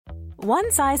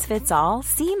One size fits all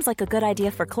seems like a good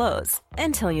idea for clothes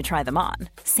until you try them on.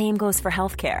 Same goes for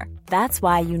healthcare. That's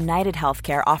why United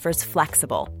Healthcare offers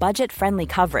flexible, budget-friendly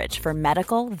coverage for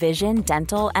medical, vision,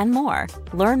 dental, and more.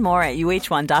 Learn more at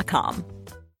uh1.com.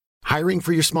 Hiring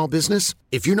for your small business?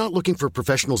 If you're not looking for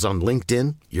professionals on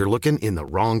LinkedIn, you're looking in the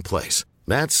wrong place.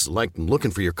 That's like looking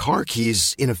for your car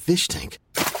keys in a fish tank.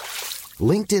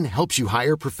 LinkedIn helps you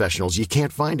hire professionals you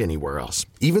can't find anywhere else,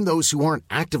 even those who aren't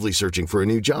actively searching for a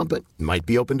new job but might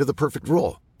be open to the perfect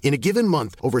role. In a given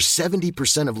month, over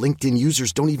 70% of LinkedIn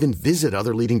users don't even visit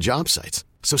other leading job sites.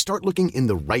 So start looking in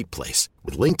the right place.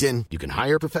 With LinkedIn, you can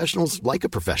hire professionals like a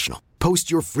professional.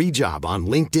 Post your free job on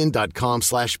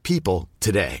linkedin.com/people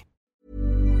today.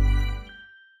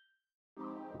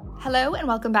 Hello and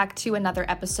welcome back to another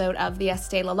episode of the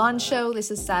Estée Lalonde Show.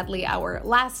 This is sadly our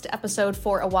last episode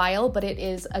for a while, but it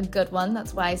is a good one.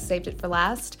 That's why I saved it for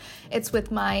last. It's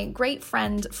with my great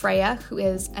friend Freya, who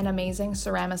is an amazing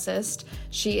ceramicist.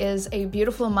 She is a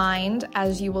beautiful mind,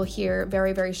 as you will hear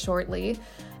very, very shortly,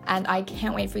 and I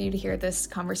can't wait for you to hear this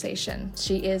conversation.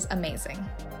 She is amazing.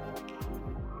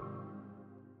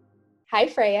 Hi,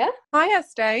 Freya. Hi,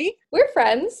 Estée. We're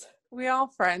friends. We are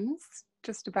friends,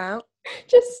 just about.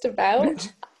 Just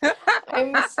about.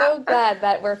 I'm so glad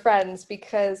that we're friends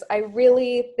because I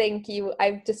really think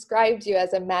I've described you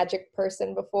as a magic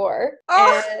person before.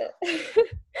 Oh.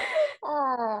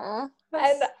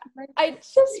 And I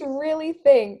just really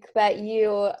think that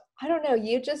you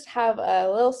just have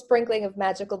a little sprinkling of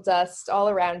magical dust all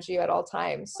around you at all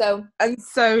times. And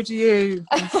so do you.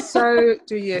 And so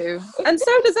do you. And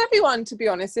so does everyone, to be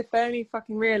honest, if they only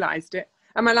fucking realised it.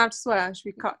 Am I allowed to swear? Should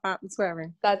we cut out the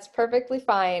swearing? That's perfectly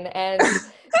fine. And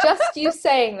just you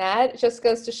saying that just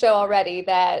goes to show already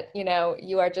that,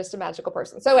 you are just a magical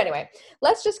person. So anyway,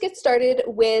 let's just get started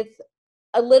with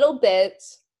a little bit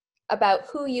about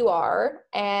who you are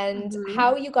and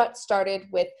how you got started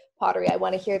with pottery. I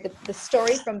want to hear the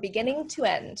story from beginning to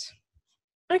end.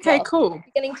 Okay, cool.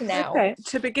 Beginning to now. Okay.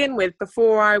 To begin with,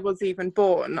 before I was even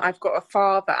born, I've got a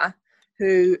father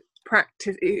who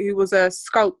was a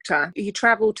sculptor. He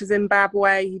travelled to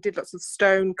Zimbabwe. He did lots of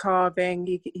stone carving.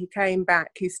 He came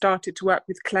back. He started to work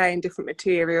with clay and different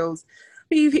materials.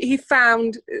 He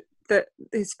found that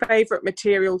his favourite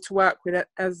material to work with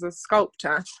as a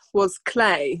sculptor was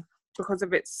clay because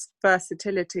of its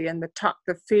versatility and the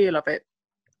feel of it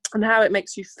and how it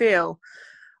makes you feel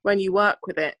when you work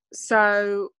with it.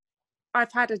 So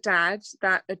I've had a dad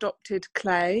that adopted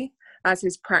clay as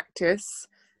his practice.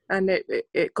 And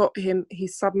it got him, he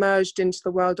submerged into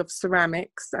the world of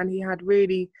ceramics, and he had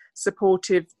really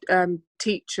supportive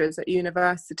teachers at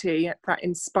university that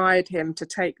inspired him to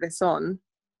take this on.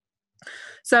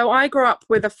 So I grew up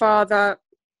with a father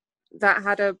that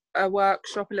had a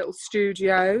workshop, a little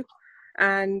studio,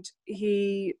 and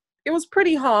it was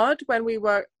pretty hard when we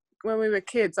were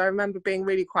kids. I remember being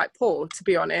really quite poor, to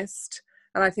be honest,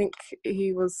 and I think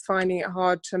he was finding it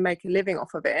hard to make a living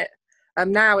off of it.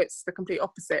 Now it's the complete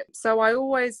opposite. So I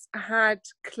always had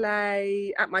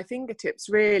clay at my fingertips,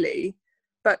 really.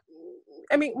 But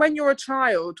I mean, when you're a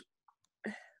child,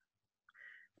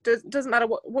 doesn't matter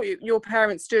what your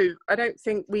parents do. I don't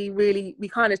think we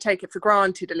kind of take it for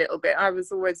granted a little bit. I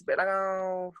was always a bit like,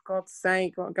 oh, for God's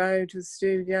sake, got to go to the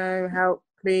studio, help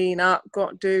clean up,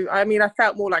 got to do. I mean, I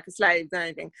felt more like a slave than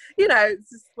anything. It's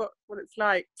just what it's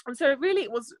like. And so really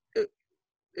it was...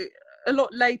 a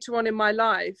lot later on in my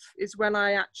life is when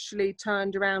I actually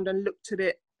turned around and looked at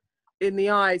it in the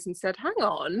eyes and said, hang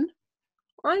on,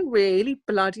 I really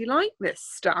bloody like this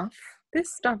stuff.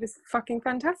 This stuff is fucking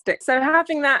fantastic. So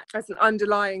having that as an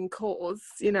underlying cause,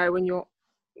 when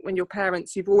your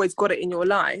parents, you've always got it in your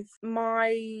life.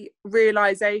 My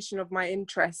realization of my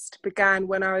interest began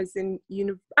when I was in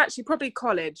probably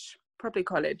college.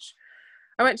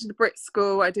 I went to the Brit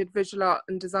School. I did visual art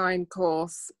and design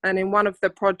course, and in one of the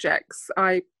projects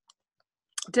I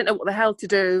didn't know what the hell to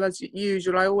do. As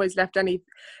usual, I always left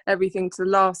everything to the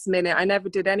last minute. I never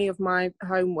did any of my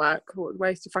homework. What a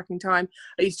waste of fucking time.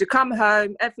 I used to come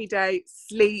home every day,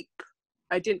 sleep.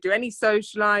 I didn't do any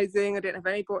socializing. I didn't have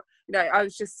any I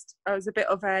was a bit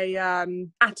of a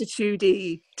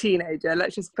attitude-y teenager,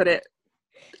 let's just put it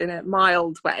in a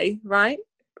mild way, right?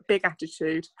 Big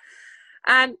attitude.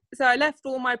 And so I left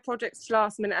all my projects to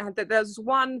last minute. There was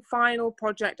one final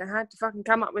project. I had to fucking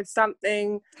come up with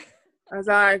something. I was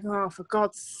like, oh, for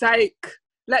God's sake,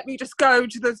 let me just go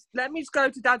to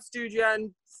Dad's studio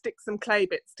and stick some clay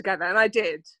bits together. And I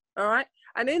did. All right.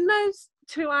 And in those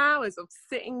 2 hours of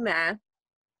sitting there,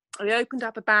 I opened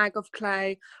up a bag of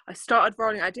clay. I started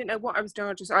rolling. I didn't know what I was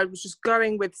doing. I was just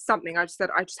going with something. I just said,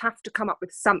 I just have to come up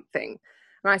with something.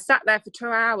 And I sat there for 2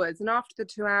 hours, and after the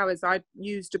 2 hours, I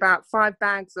used about 5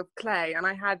 bags of clay, and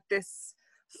I had this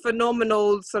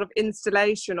phenomenal sort of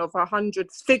installation of 100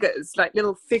 figures, like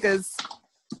little figures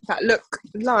that look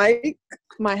like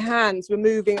my hands were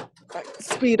moving like the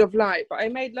speed of light. But I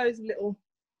made loads of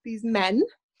these men.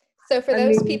 So for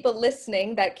those people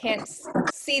listening that can't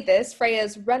see this,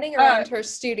 Freya's running around her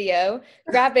studio,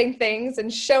 grabbing things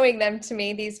and showing them to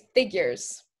me, these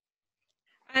figures.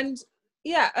 And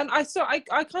yeah, and I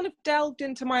kind of delved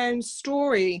into my own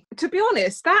story. To be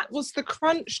honest, that was the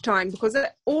crunch time, because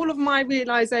all of my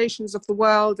realizations of the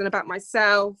world and about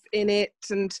myself in it,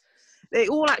 and they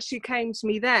all actually came to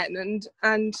me then.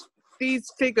 And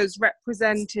these figures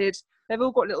represented, they've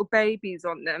all got little babies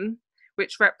on them,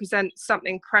 which represent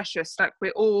something precious, like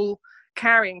we're all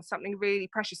carrying something really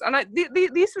precious. And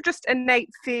these were just innate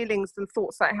feelings and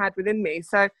thoughts that I had within me.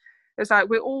 So it was like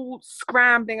we're all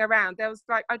scrambling around. There was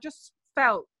like, I just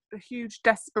felt a huge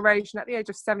desperation at the age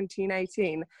of 17,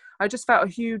 18. I just felt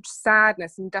a huge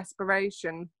sadness and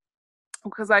desperation,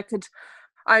 because I just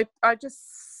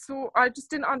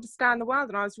didn't understand the world,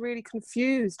 and I was really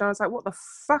confused. I was like, what the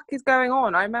fuck is going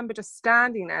on? I remember just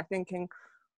standing there thinking,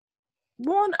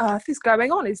 what on earth is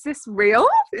going on? Is this real?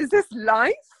 Is this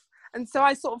life? And so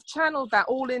I sort of channeled that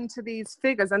all into these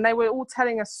figures, and they were all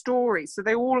telling a story. So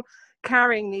they were all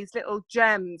carrying these little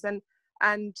gems, and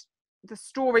the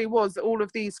story was that all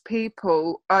of these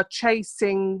people are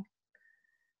chasing,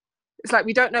 it's like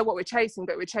we don't know what we're chasing,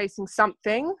 but we're chasing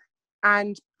something.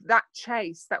 And that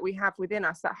chase that we have within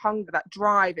us, that hunger, that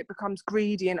drive, it becomes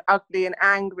greedy and ugly and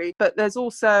angry. But there's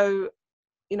also,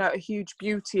 you know, a huge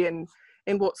beauty in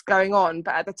what's going on.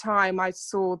 But at the time I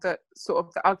saw that sort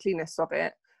of the ugliness of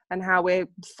it, and how we're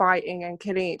fighting and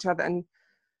killing each other,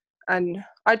 and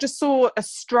I just saw a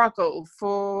struggle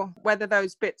for whether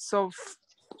those bits of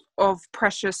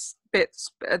precious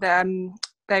bits,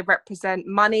 they represent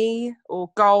money or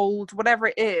gold, whatever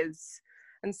it is.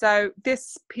 And so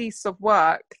this piece of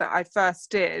work that I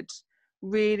first did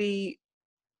really,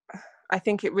 I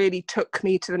think it really took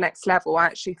me to the next level. I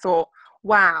actually thought,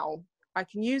 wow, I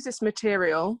can use this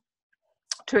material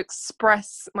to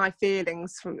express my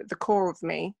feelings from the core of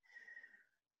me.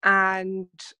 And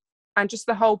just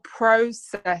the whole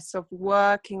process of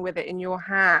working with it in your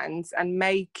hands and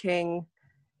making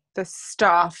the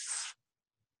stuff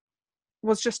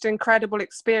was just an incredible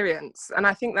experience. And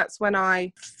I think that's when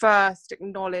I first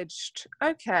acknowledged,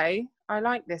 okay, I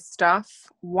like this stuff.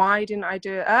 Why didn't I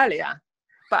do it earlier?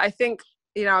 But I think,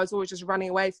 you know, I was always just running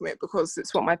away from it because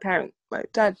it's what my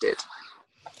dad did.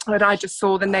 And I just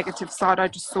saw the negative side. I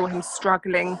just saw him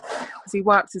struggling because he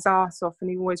worked his ass off, and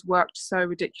he always worked so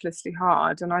ridiculously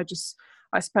hard. And I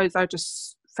suppose I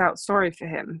just felt sorry for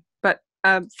him. But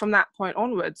from that point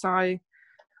onwards, I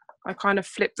kind of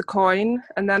flipped the coin,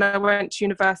 and then I went to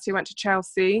university, went to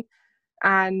Chelsea,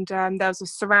 and there was a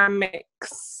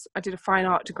ceramics, I did a fine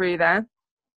art degree there.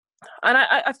 And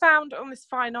I found on this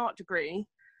fine art degree,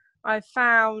 I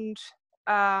spent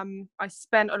a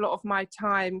lot of my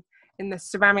time in the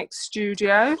ceramics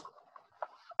studio.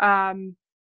 And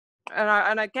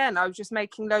again, I was just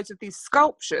making loads of these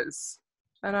sculptures,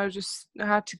 and I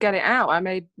had to get it out. I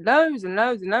made loads and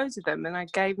loads and loads of them, and I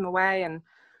gave them away. And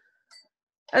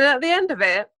at the end of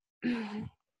it, I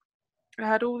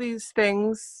had all these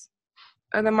things,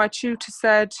 and then my tutor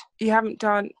said, you haven't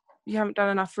done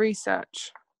enough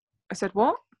research. I said,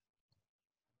 what?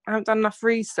 I haven't done enough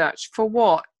research. For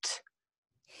what?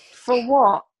 For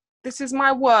what? This is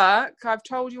my work. I've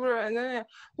told you.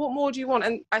 What more do you want?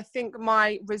 And I think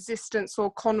my resistance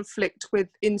or conflict with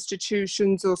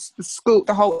institutions or the school,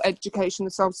 the whole education,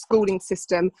 the whole schooling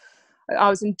system, I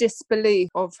was in disbelief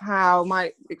of how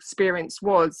my experience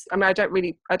was. I mean, I don't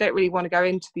really want to go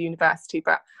into the university,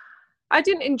 but I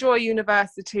didn't enjoy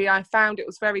university. I found it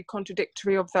was very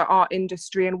contradictory of the art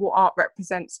industry and what art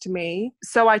represents to me.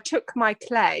 So I took my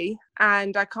clay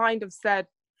and I kind of said,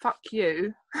 fuck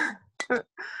you.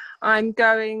 I'm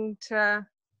going to,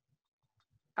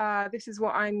 this is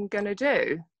what I'm going to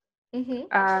do.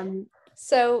 Mm-hmm.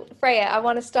 So Freya, I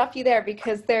want to stop you there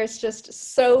because there's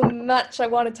just so much I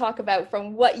want to talk about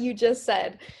from what you just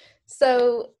said.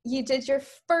 So you did your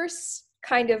first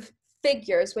kind of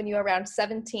figures when you were around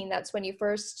 17. That's when you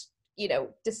first,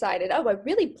 decided, oh, I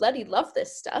really bloody love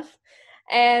this stuff.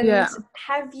 And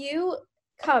have you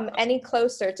come any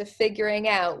closer to figuring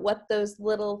out what those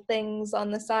little things on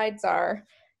the sides are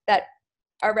that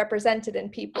are represented in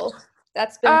people?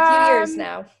 That's been a few years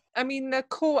now. I mean, the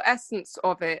core essence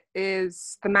of it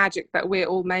is the magic that we're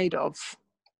all made of,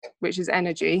 which is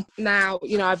energy. Now,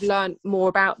 I've learned more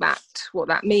about that, what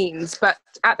that means. But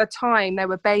at the time, they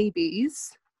were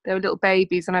babies. They were little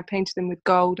babies, and I painted them with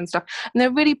gold and stuff. And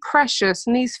they're really precious.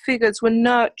 And these figures were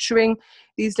nurturing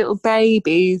these little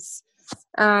babies.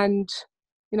 And,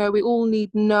 you know, we all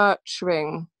need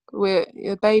nurturing. Where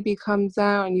your baby comes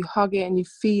out and you hug it and you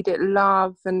feed it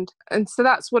love. And so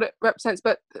that's what it represents.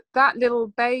 But that little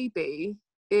baby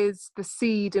is the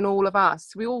seed in all of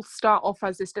us. We all start off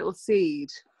as this little seed,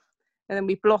 and then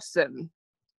we blossom.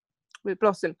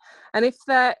 And if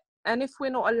we're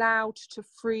not allowed to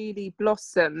freely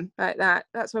blossom like that,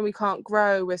 that's when we can't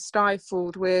grow. We're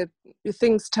stifled.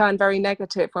 Things turn very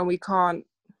negative when we can't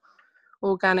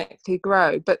organically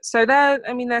grow. But so they're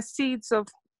seeds of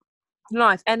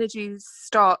life. Energy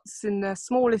starts in the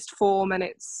smallest form, and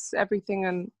it's everything,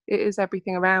 and it is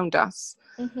everything around us.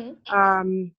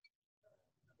 Mm-hmm.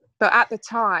 But at the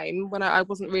time, when I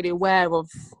wasn't really aware of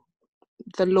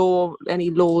any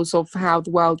laws of how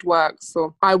the world works,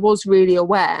 or I was really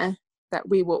aware that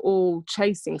we were all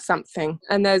chasing something,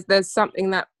 and there's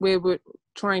something that we were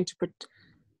trying to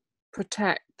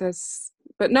protect.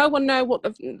 But no one knows what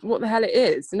the hell it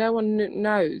is. No one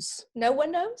knows. No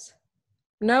one knows.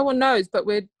 No one knows, but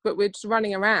we're just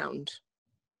running around,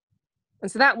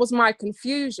 and so that was my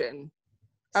confusion.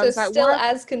 So still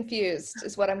as confused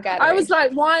is what I'm gathering. I was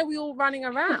like, why are we all running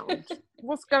around?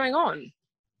 What's going on?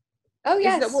 Oh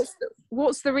yes.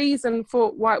 What's the reason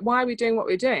for why are we doing what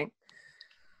we're doing?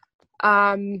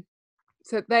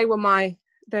 So they were my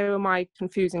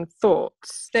confusing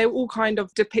thoughts. They were all kind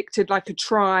of depicted like a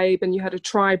tribe, and you had a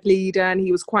tribe leader, and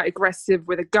he was quite aggressive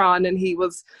with a gun, and he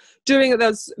was doing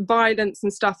those violence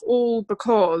and stuff, all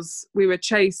because we were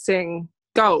chasing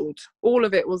gold. All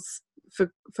of it was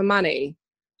for money,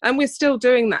 and we're still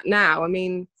doing that now. I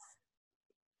mean,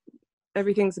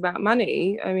 everything's about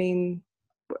money. I mean,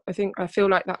 I feel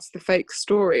like that's the fake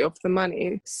story of the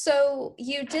money. So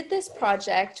you did this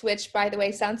project, which by the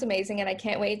way sounds amazing, and I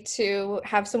can't wait to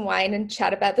have some wine and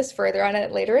chat about this further on a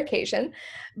later occasion.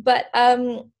 But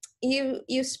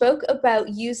you spoke about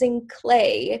using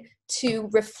clay to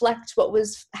reflect what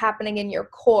was happening in your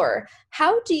core.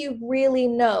 How do you really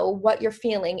know what you're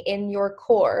feeling in your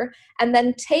core, and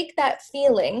then take that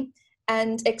feeling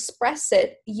and express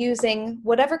it using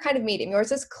whatever kind of medium?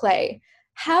 Yours is clay.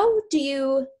 How do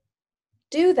you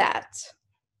do that?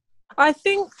 I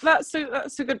think that's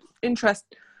a good interest.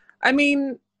 I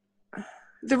mean,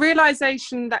 the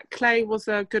realization that clay was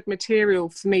a good material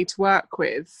for me to work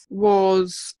with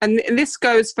was, and this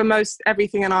goes for most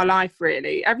everything in our life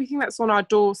really, everything that's on our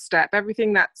doorstep,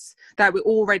 everything that we're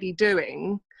already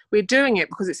doing, we're doing it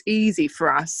because it's easy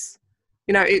for us.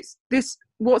 You know,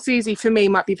 what's easy for me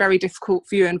might be very difficult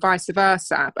for you, and vice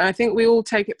versa. And I think we all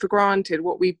take it for granted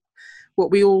what we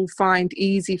all find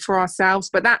easy for ourselves.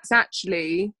 But that's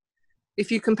actually, if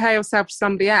you compare yourself to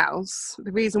somebody else,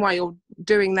 the reason why you're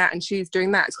doing that and she's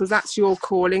doing that is because that's your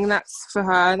calling, that's for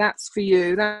her, that's for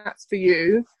you, that's for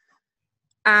you.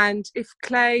 And if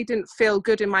clay didn't feel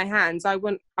good in my hands, I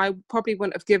probably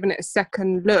wouldn't have given it a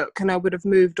second look, and I would have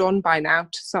moved on by now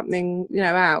to something,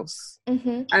 else.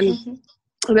 Mm-hmm,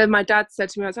 and then my dad said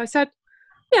to me, I said,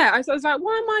 yeah, I was like,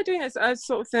 why am I doing this? I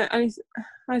sort of think, and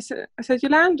I said,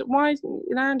 Yolanda, why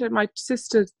Yolanda, my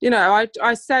sister,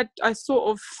 I said, I sort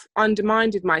of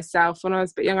undermined myself when I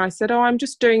was a bit young. I said, oh, I'm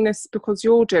just doing this because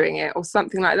you're doing it, or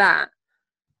something like that.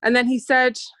 And then he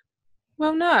said,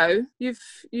 well, no, you've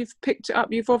picked it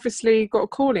up. You've obviously got a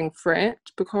calling for it,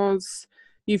 because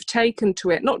you've taken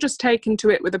to it, not just taken to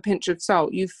it with a pinch of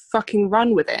salt. You've fucking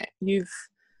run with it.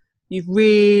 You've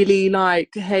really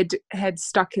like head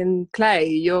stuck in clay.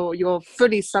 You're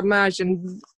fully submerged,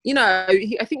 and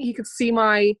I think he could see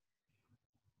my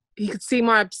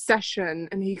obsession,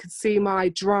 and he could see my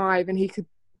drive, and he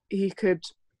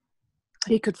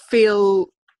could feel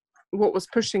what was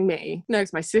pushing me. No,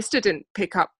 because my sister didn't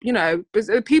pick up,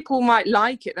 but people might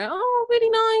like it. They're, oh, really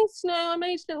nice. I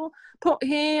made a little pot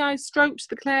here. I stroked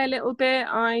the clay a little bit.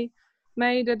 I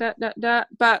made a da.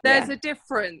 But there's a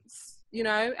difference.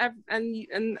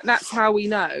 And that's how we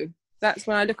know. That's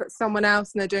when I look at someone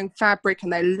else and they're doing fabric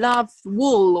and they love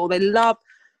wool, or they love,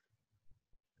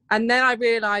 and then I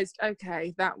realized,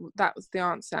 okay, that was the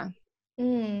answer.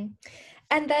 And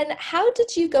then how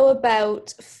did you go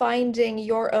about finding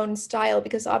your own style?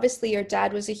 Because obviously your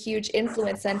dad was a huge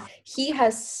influence, and he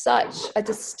has such a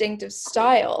distinctive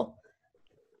style.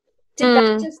 Did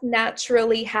that just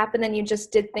naturally happen, and you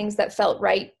just did things that felt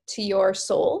right to your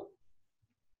soul?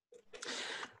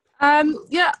 I'm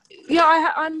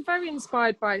very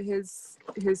inspired by his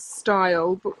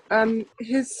style.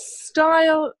 His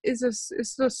style is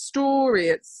a story.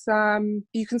 It's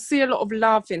you can see a lot of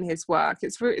love in his work.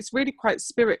 It's really quite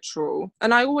spiritual.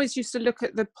 And I always used to look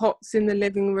at the pots in the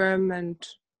living room, and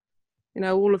You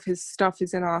know, all of his stuff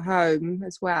is in our home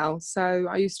as well. So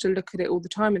I used to look at it all the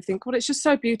time and think, well, it's just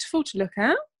so beautiful to look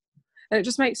at. And it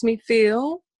just makes me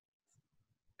feel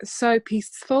so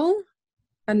peaceful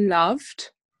and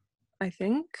loved, I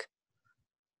think.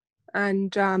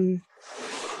 And so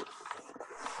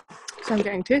I'm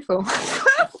getting tearful.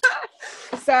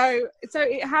 so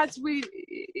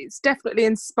it's definitely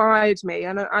inspired me.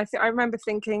 And I remember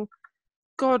thinking,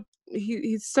 God,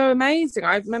 he's so amazing.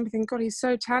 I remember thinking, God, he's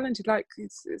so talented. Like,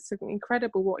 it's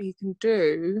incredible what he can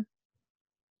do.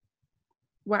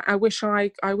 Well, I wish I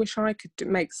could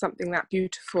make something that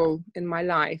beautiful in my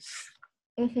life.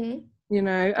 Mm-hmm. You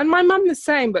know, and my mum the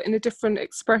same, but in a different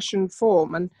expression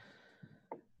form.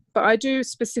 But I do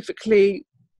specifically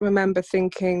remember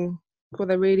thinking, well,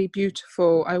 they're really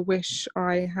beautiful. I wish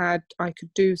I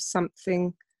could do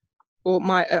something, or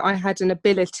I had an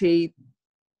ability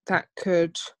that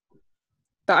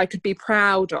I could be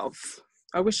proud of.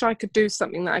 I wish I could do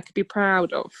something that I could be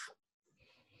proud of.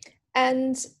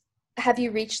 And have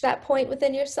you reached that point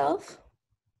within yourself?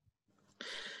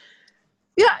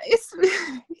 Yeah,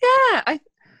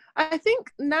 I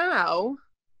think now,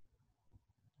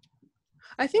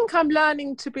 I think I'm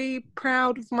learning to be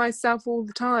proud of myself all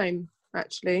the time,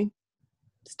 actually.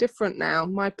 It's different now.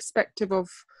 My perspective of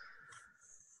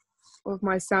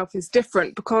myself is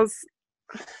different, because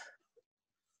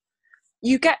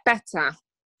you get better.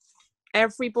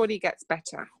 Everybody gets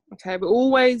better. Okay, we're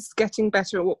always getting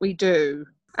better at what we do.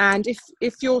 And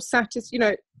if you're satisfied, you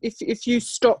know, if you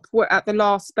stop at the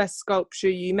last best sculpture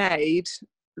you made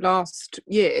last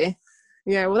year,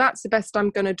 yeah, well, that's the best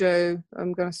I'm going to do.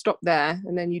 I'm going to stop there.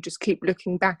 And then you just keep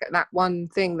looking back at that one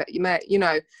thing that you made. You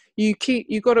know,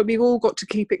 we've all got to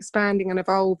keep expanding and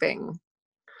evolving.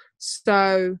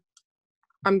 So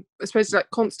I suppose,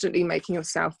 like, constantly making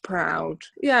yourself proud.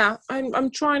 Yeah, I'm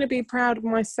trying to be proud of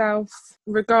myself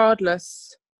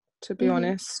regardless, to be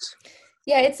honest.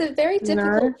 Yeah, it's a very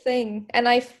difficult thing. And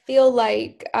I feel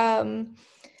like a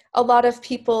lot of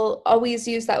people always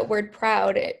use that word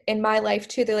proud in my life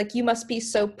too. They're like, you must be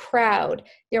so proud.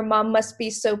 Your mom must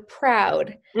be so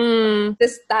proud.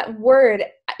 That word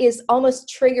is almost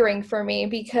triggering for me,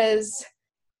 because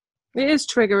it is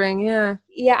triggering.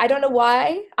 Yeah, I don't know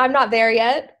why. I'm not there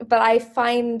yet, but I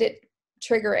find it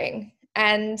triggering.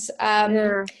 And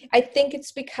I think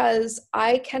it's because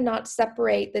I cannot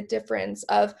separate the difference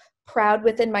of proud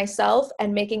within myself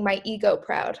and making my ego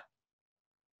proud.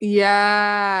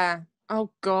 Yeah.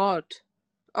 Oh God,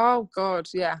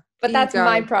 yeah. But ego. That's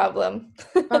my problem.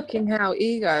 Fucking hell,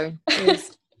 ego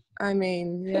is, I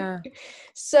mean, yeah.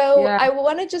 So I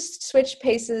want to just switch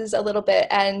paces a little bit,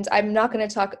 and I'm not going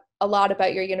to talk a lot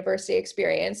about your university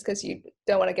experience because you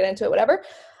don't want to get into it, whatever.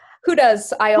 Who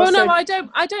does? I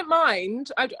don't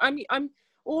mind. I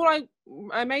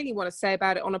mainly want to say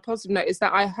about it on a positive note is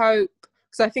that I hope,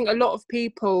 because I think a lot of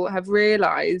people have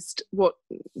realised what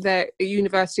their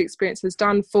university experience has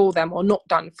done for them or not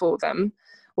done for them,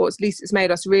 or at least it's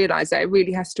made us realise that it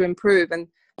really has to improve. And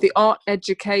the art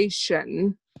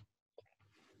education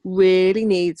really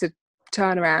needs a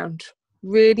turnaround.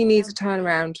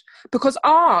 Because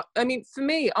art, I mean, for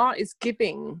me, art is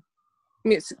giving. I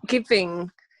mean, it's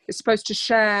giving. It's supposed to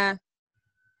share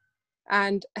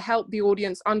and help the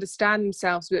audience understand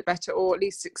themselves a bit better, or at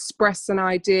least express an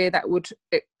idea that would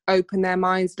open their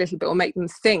minds a little bit or make them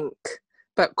think.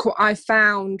 But I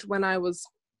found that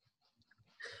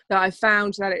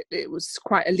it was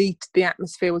quite elite. The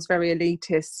atmosphere was very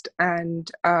elitist, and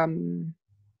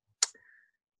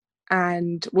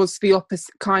was the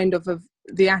opposite kind of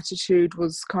the attitude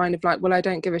was kind of like, well, I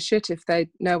don't give a shit if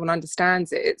no one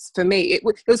understands it. It's, for me, it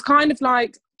was kind of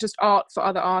like just art for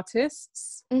other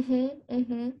artists. And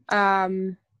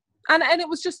it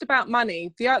was just about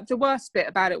money. The worst bit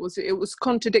about it was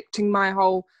contradicting my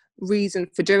whole reason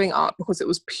for doing art, because it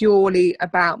was purely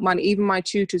about money. Even my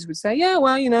tutors would say, yeah,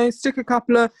 well, you know, stick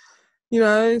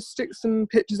some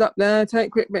pictures up there, take a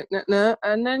quick bit,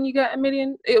 and then you get 1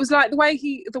 million. It was like the way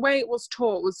it was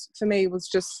taught was, for me, was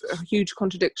just a huge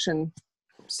contradiction.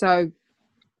 So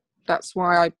that's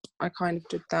why I kind of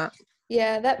did that.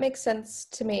 Yeah, that makes sense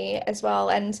to me as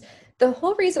well. And the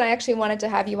whole reason I actually wanted to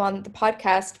have you on the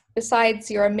podcast, besides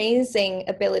your amazing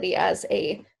ability as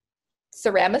a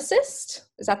ceramicist,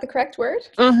 is that the correct word?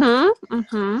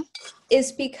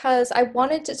 Is because I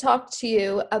wanted to talk to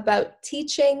you about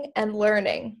teaching and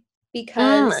learning,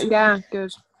 because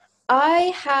good.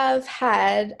 I have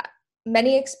had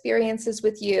many experiences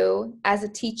with you as a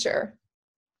teacher.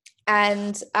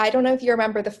 And I don't know if you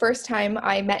remember the first time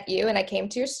I met you and I came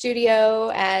to your studio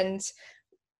and,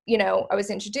 you know, I was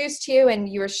introduced to you and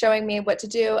you were showing me what to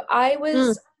do. I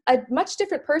was a much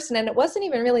different person, and it wasn't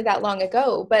even really that long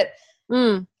ago, but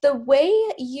the way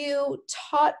you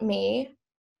taught me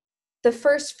the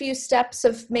first few steps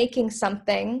of making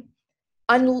something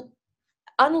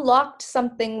unlocked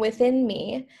something within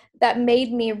me that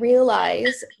made me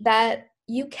realize that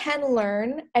you can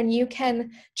learn and you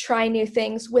can try new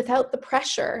things without the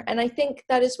pressure. And I think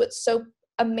that is what's so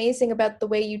amazing about the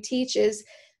way you teach is,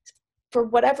 for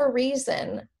whatever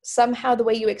reason, somehow the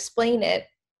way you explain it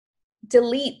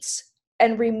deletes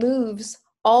and removes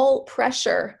all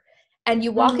pressure, and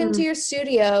you walk into your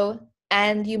studio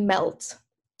and you melt.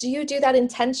 Do you do that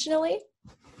intentionally?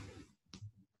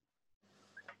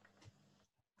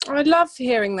 I love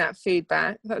hearing that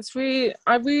feedback.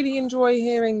 I really enjoy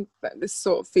hearing this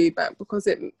sort of feedback, because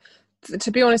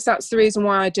to be honest, that's the reason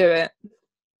why I do it,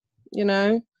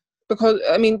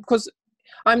 because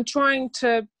I'm trying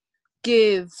to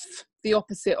give the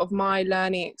opposite of my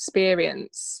learning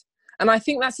experience. And I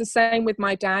think that's the same with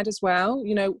my dad as well.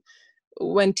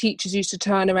 When teachers used to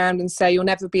turn around and say, you'll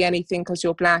never be anything because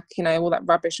you're black, all that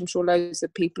rubbish. I'm sure loads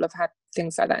of people have had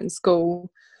things like that in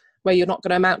school, where you're not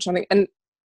going to amount to something. And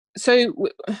so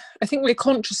I think we're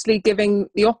consciously giving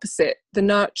the opposite, the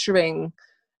nurturing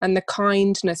and the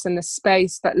kindness and the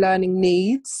space that learning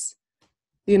needs,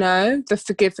 the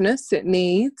forgiveness it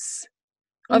needs.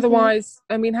 Otherwise,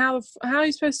 how are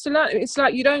you supposed to learn? It's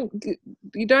like you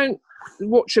don't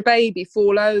watch a baby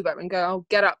fall over and go, oh,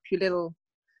 get up, you little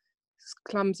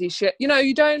clumsy shit. You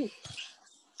don't,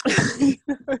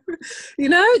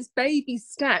 it's baby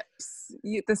steps.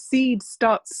 The seed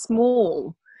starts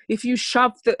small. If you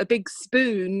shove a big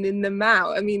spoon in the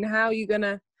mouth, how are you going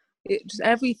to,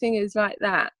 everything is like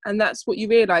that. And that's what you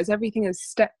realize. Everything is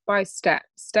step by step,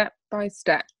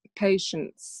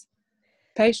 patience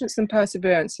and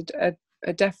perseverance are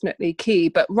definitely key.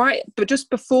 But just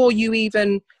before you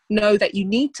even know that you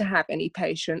need to have any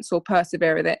patience or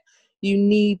persevere with it, you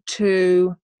need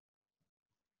to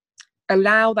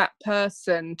allow that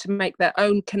person to make their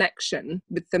own connection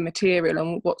with the material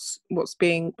and what's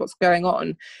going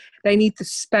on. They need the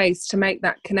space to make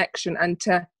that connection and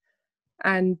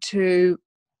to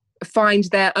find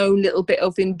their own little bit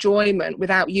of enjoyment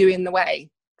without you in the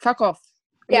way. Fuck off.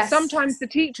 Yes. Sometimes the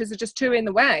teachers are just too in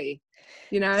the way,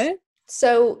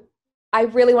 So I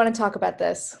really want to talk about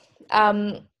this.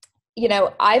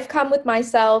 I've come with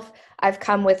myself. I've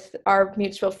come with our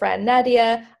mutual friend,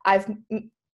 Nadia. I've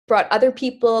brought other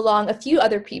people along, a few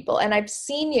other people, and I've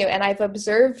seen you and I've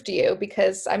observed you,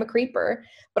 because I'm a creeper,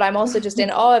 but I'm also just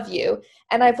in awe of you.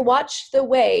 And I've watched the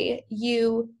way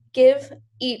you give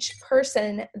each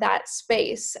person that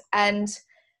space, and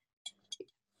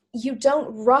you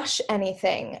don't rush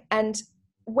anything. And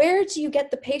where do you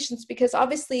get the patience? Because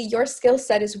obviously your skill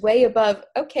set is way above,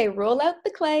 okay, roll out the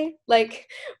clay. Like,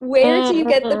 where do you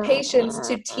get the patience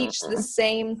to teach the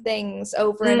same things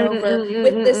over and over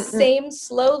with the same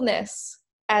slowness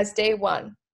as day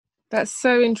one? That's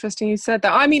so interesting you said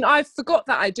that. I forgot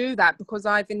that I do that, because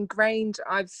I've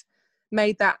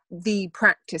made that the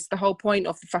practice, the whole point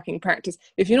of the fucking practice.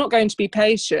 If you're not going to be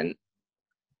patient,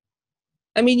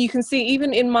 you can see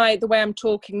even in the way I'm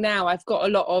talking now, I've got a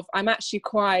lot of, I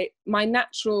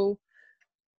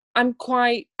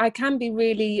can be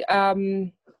really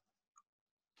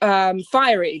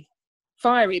fiery,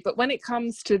 but when it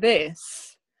comes to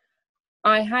this,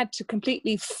 I had to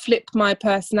completely flip my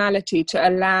personality to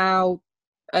allow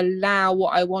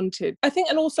what I wanted. I think,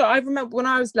 and also I remember when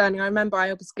I was learning, I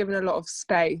was given a lot of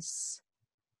space,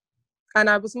 and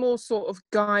I was more sort of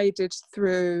guided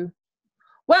through,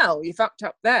 well, you fucked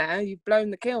up there, you've blown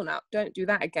the kiln up, don't do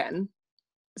that again,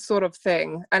 sort of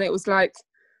thing. And it was like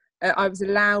I was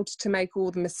allowed to make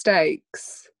all the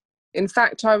mistakes. In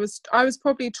fact, I was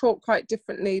probably taught quite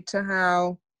differently to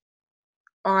how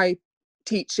I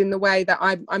teach, in the way that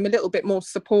I'm a little bit more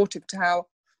supportive to how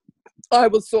I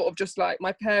was sort of just like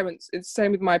my parents. It's the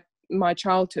same with my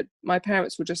childhood. My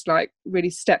parents were just like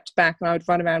really stepped back, and I would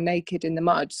run around naked in the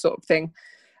mud, sort of thing.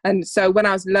 And so when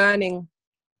I was learning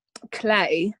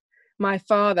clay, my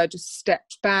father just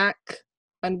stepped back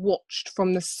and watched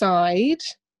from the side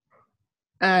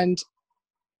and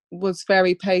was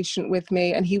very patient with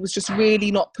me, and he was just really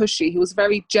not pushy. He was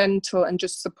very gentle and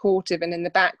just supportive and in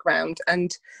the background,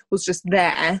 and was just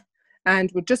there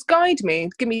and would just guide me,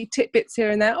 give me tidbits here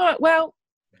and there. All right, well,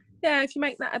 yeah, if you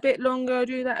make that a bit longer,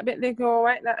 do that a bit bigger, or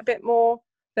make that a bit more,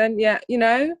 then yeah,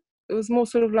 it was more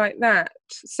sort of like that.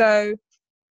 So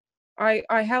I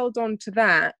held on to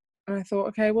that And I thought,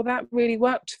 okay, well, that really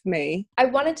worked for me. I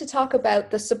wanted to talk about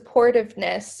the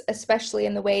supportiveness, especially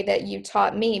in the way that you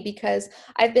taught me, because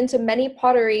I've been to many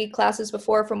pottery classes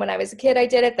before. From when I was a kid, I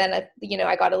did it. Then,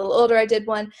 I got a little older, I did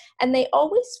one. And they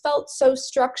always felt so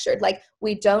structured. Like,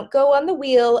 we don't go on the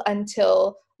wheel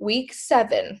until week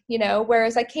 7,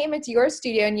 whereas I came into your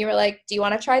studio and you were like, do you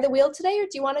want to try the wheel today? Or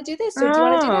do you want to do this? Or do you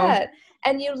want to do that?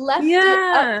 And you left it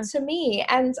up to me.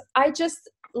 And I just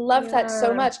loved that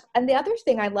so much. And the other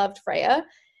thing I loved, Freya,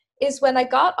 is when I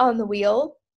got on the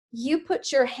wheel, you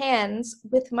put your hands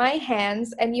with my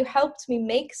hands and you helped me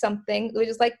make something, which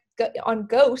is like on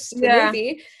Ghost, the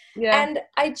movie. Yeah. And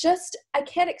I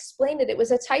can't explain it. It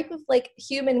was a type of like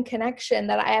human connection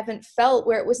that I haven't felt,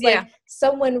 where it was like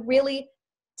someone really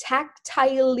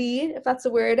tactilely, if that's a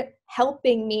word,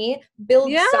 helping me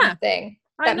build something.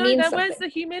 I know, where's the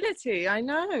humility? I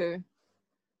know.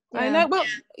 I know. Well,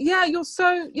 you're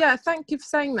so, thank you for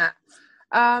saying that.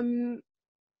 And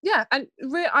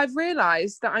I've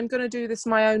realised that I'm going to do this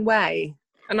my own way.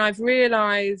 And I've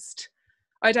realised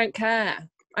I don't care.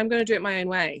 I'm going to do it my own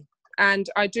way. And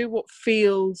I do what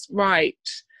feels right.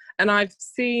 And I've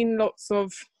seen lots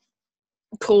of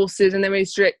courses and they're really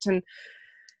strict. And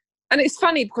it's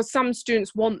funny because some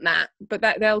students want that, but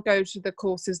that they'll go to the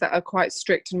courses that are quite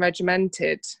strict and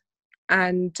regimented.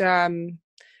 And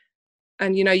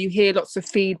you hear lots of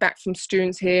feedback from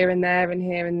students here and there and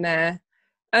here and there.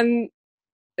 And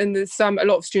there's a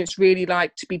lot of students really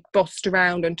like to be bossed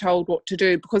around and told what to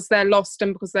do because they're lost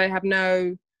and because they have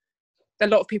a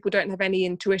lot of people don't have any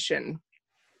intuition,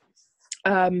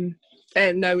 and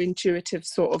no intuitive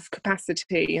sort of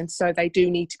capacity. And so they do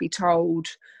need to be told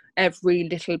every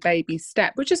little baby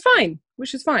step, which is fine.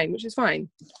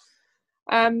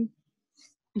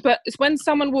 But it's when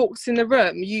someone walks in the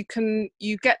room, you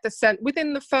get the sense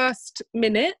within the first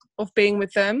minute of being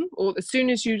with them, or as soon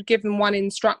as you give them one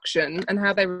instruction and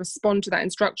how they respond to that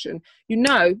instruction,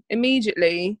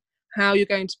 immediately how you're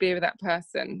going to be with that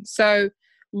person. So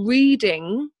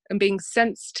reading and being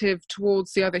sensitive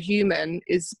towards the other human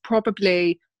is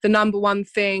probably the number one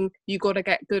thing you got to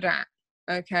get good at.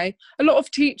 Okay, a lot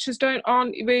of teachers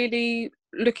aren't really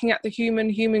looking at the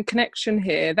human connection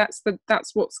here. That's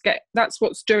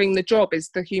what's doing the job, is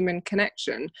the human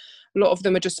connection. A lot of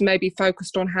them are just maybe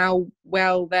focused on how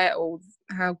well they're or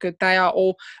how good they are,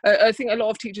 or I think a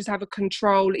lot of teachers have a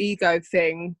control ego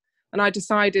thing, and I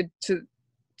decided to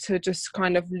just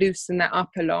kind of loosen that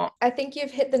up a lot. I think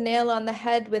you've hit the nail on the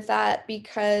head with that,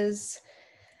 because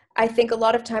I think a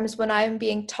lot of times when I'm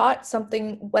being taught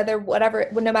something,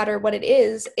 no matter what it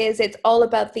is it's all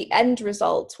about the end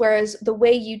result. Whereas the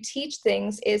way you teach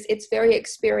things it's very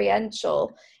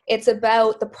experiential. It's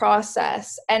about the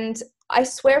process. And I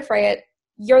swear, Freya,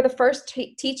 you're the first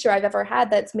teacher I've ever had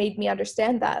that's made me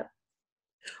understand that.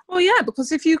 Well, yeah,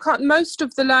 because if you can't, most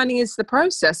of the learning is the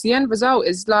process. The end result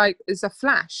is a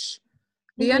flash.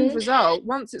 The end result,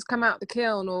 once it's come out the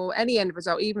kiln, or any end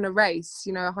result, even a race,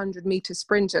 100-meter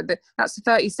sprinter, that's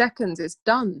 30 seconds, it's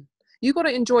done. You've got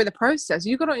to enjoy the process.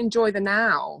 You've got to enjoy the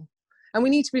now. And we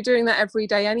need to be doing that every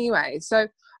day anyway. So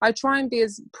I try and be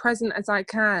as present as I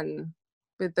can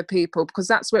with the people, because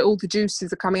that's where all the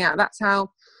juices are coming out. That's how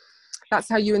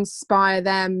you inspire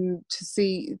them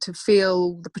to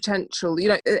feel the potential.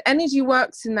 Energy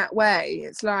works in that way.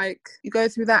 It's like you go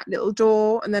through that little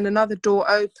door and then another door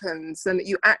opens and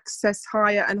you access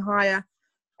higher and higher,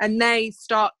 and they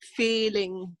start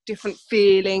feeling different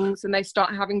feelings and they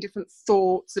start having different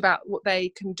thoughts about what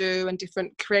they can do, and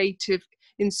different creative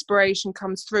inspiration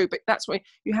comes through. But that's why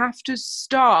you have to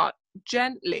start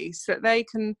gently so that they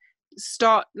can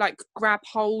start grab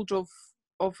hold of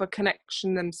a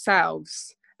connection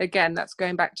themselves. Again, that's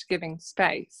going back to giving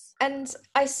space. And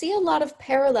I see a lot of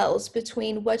parallels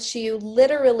between what you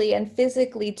literally and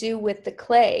physically do with the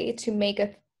clay to make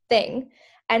a thing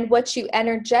and what you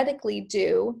energetically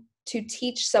do to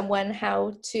teach someone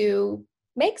how to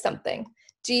make something.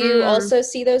 Do you also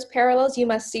see those parallels? You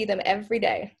must see them every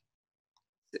day.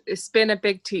 It's been a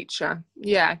big teacher.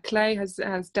 Yeah, clay has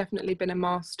definitely been a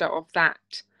master of that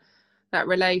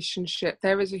relationship.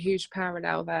 There is a huge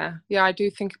parallel there. Yeah, I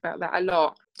do think about that a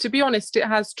lot. To be honest, it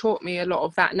has taught me a lot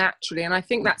of that naturally, and I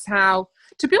think that's how,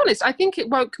 to be honest, I think it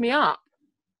woke me up.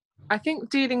 I think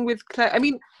dealing with clay,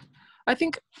 I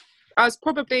think I was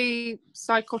probably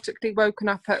psychotically woken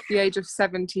up at the age of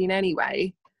 17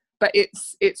 anyway, but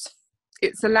it's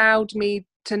allowed me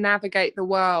to navigate the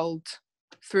world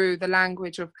through the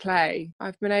language of clay.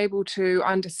 I've been able to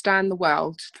understand the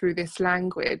world through this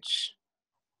language.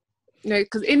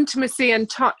 Because intimacy and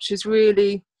touch is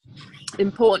really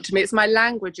important to me. It's my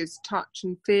language is touch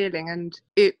and feeling, and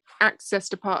it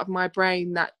accessed a part of my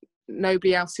brain that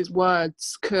nobody else's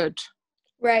words could.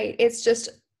 Right.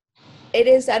 It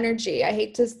is energy. I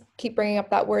hate to keep bringing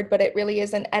up that word, but it really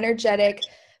is an energetic,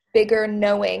 bigger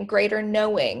knowing, greater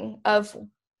knowing of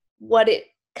what it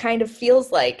kind of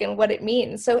feels like and what it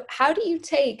means. So how do you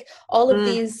take all of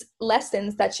these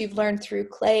lessons that you've learned through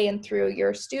clay and through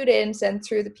your students and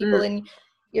through the people in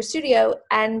your studio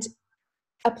and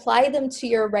apply them to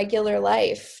your regular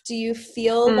life? Do you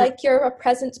feel like you're a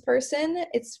present person?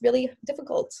 It's really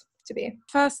difficult to be.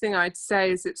 First thing I'd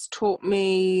say is it's taught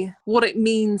me what it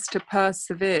means to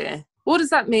persevere. What does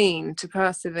that mean, to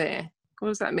persevere? What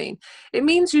does that mean? It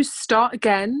means you start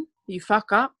again, you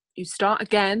fuck up, you start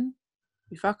again,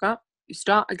 you fuck up, you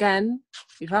start again,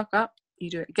 you fuck up, you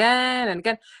do it again and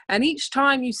again. And each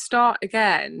time you start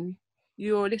again,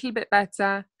 you're a little bit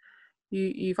better.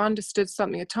 You've understood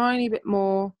something a tiny bit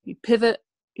more. You pivot,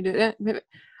 you do it, pivot.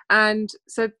 And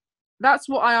so that's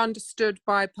what I understood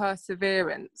by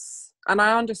perseverance. And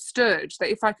I understood that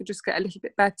if I could just get a little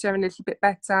bit better and a little bit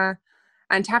better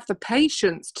and have the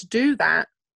patience to do that.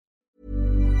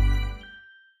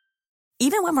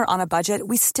 Even when we're on a budget,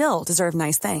 we still deserve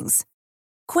nice things.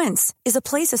 Quince is a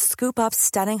place to scoop up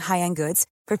stunning high-end goods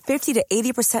for 50 to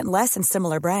 80% less than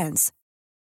similar brands.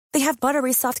 They have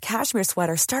buttery soft cashmere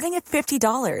sweaters starting at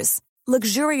 $50,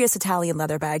 luxurious Italian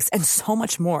leather bags, and so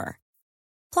much more.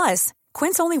 Plus,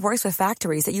 Quince only works with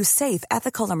factories that use safe,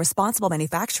 ethical, and responsible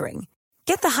manufacturing.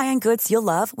 Get the high-end goods you'll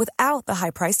love without the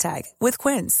high price tag with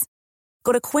Quince.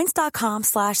 Go to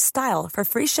quince.com/style for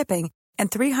free shipping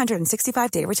and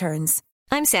 365-day returns.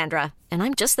 I'm Sandra, and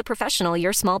I'm just the professional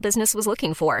your small business was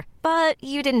looking for. But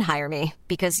you didn't hire me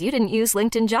because you didn't use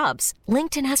LinkedIn Jobs.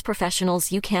 LinkedIn has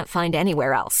professionals you can't find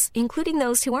anywhere else, including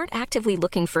those who aren't actively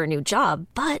looking for a new job,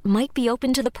 but might be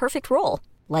open to the perfect role,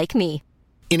 like me.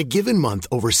 In a given month,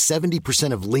 over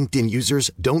 70% of LinkedIn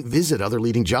users don't visit other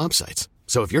leading job sites.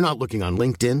 So if you're not looking on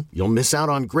LinkedIn, you'll miss out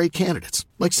on great candidates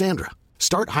like Sandra.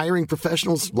 Start hiring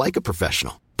professionals like a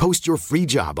professional. Post your free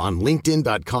job on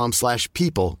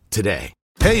linkedin.com/people today.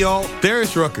 Hey, y'all,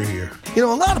 Darius Rucker here. You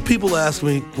know, a lot of people ask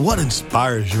me, what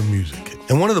inspires your music?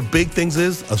 And one of the big things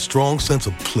is a strong sense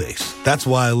of place. That's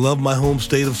why I love my home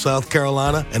state of South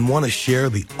Carolina and want to share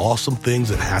the awesome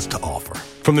things it has to offer.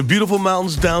 From the beautiful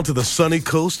mountains down to the sunny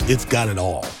coast, it's got it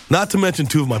all. Not to mention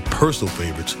two of my personal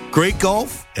favorites, great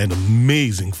golf and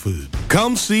amazing food.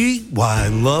 Come see why I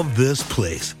love this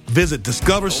place. Visit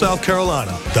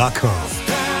discoversouthcarolina.com.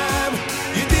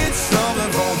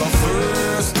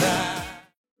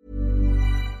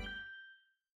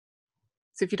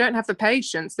 So if you don't have the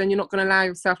patience, then you're not going to allow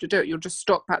yourself to do it. You'll just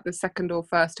stop at the second or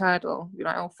first hurdle. You're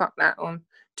like, oh, fuck that, or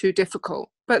too difficult.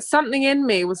 But something in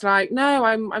me was like, no,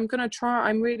 I'm going to try.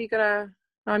 I'm going to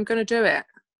do it.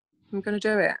 I'm going to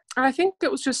do it. And I think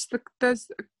it was just there's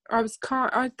a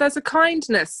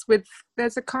kindness with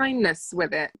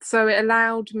it. So it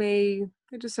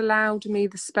just allowed me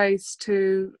the space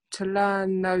to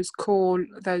learn those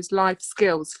life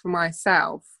skills for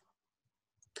myself.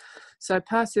 So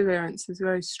perseverance is a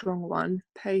very strong one.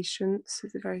 Patience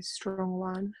is a very strong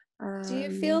one. Do you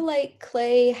feel like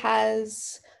clay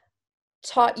has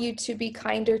taught you to be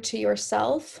kinder to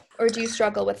yourself, or do you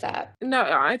struggle with that? No,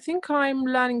 I think I'm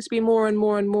learning to be more and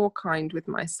more and more kind with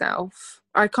myself.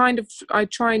 I try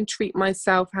and treat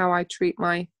myself how I treat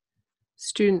my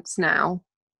students now,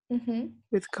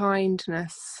 with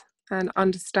kindness and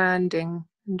understanding,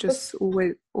 and just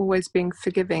always being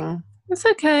forgiving. It's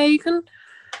okay.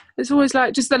 It's always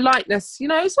like just the lightness,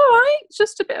 it's all right. It's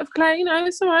just a bit of clay,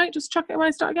 it's all right. Just chuck it away,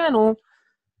 start again. Or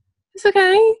it's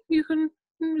okay.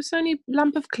 It's only a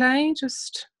lump of clay.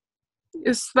 Just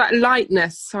it's that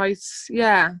lightness.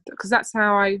 Because that's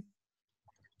how I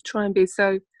try and be.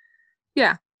 So,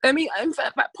 yeah. I mean,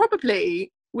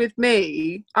 probably with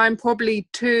me, I'm probably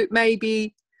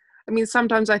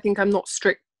sometimes I think I'm not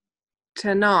strict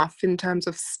enough in terms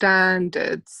of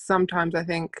standards. Sometimes I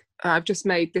think I've just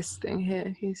made this thing here.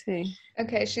 Can you see?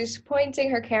 Okay, she's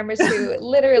pointing her camera to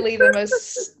literally the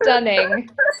most stunning.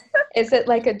 Is it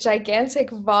like a gigantic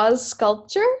vase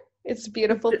sculpture? It's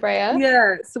beautiful, Freya.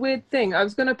 Yeah, it's a weird thing. I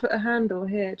was going to put a handle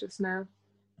here just now.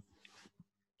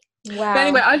 Wow. But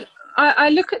anyway, I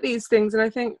look at these things and I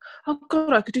think, oh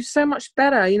God, I could do so much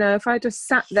better. If I just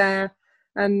sat there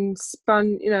and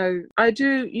spun,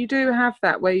 you do have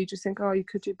that where you just think, oh, you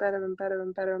could do better and better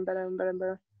and better and better and better and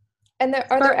better. And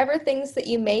are there ever things that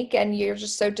you make and you're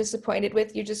just so disappointed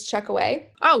with, you just chuck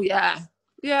away? Oh yeah.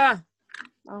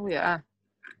 Oh yeah.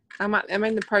 I'm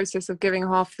in the process of giving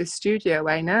half the studio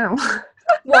away now.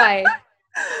 Why?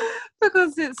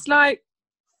 Because it's like,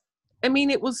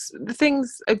 the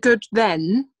things are good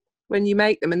then when you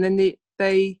make them, and then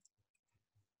they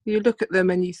you look at them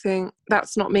and you think,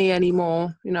 that's not me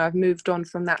anymore. You know, I've moved on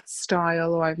from that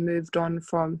style, or I've moved on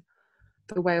from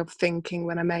the way of thinking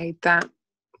when I made that.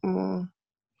 Or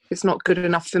it's not good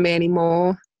enough for me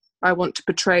anymore. I want to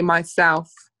portray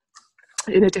myself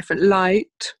in a different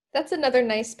light. That's another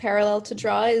nice parallel to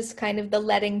draw, is kind of the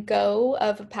letting go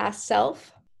of a past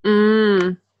self.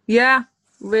 Yeah,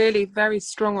 really very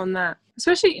strong on that.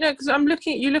 Especially, you know, because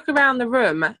you look around the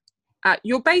room,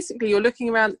 you're looking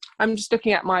around, I'm just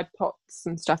looking at my pots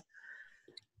and stuff,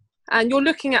 and you're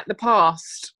looking at the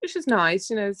past, which is nice,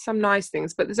 you know, some nice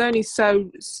things, but there's only so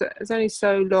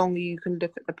long you can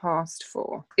look at the past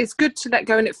for. It's good to let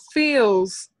go, and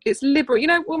it's liberal. You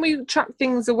know, when we chuck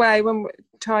things away, when we're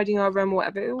tidying our room or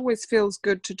whatever, it always feels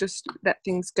good to just let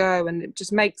things go, and it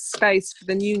just makes space for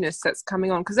the newness that's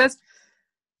coming on, because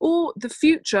the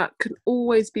future can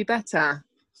always be better.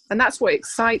 And that's what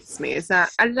excites me, is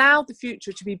that allow the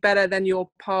future to be better than your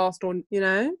past, or, you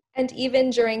know. And even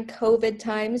during COVID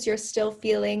times, you're still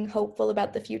feeling hopeful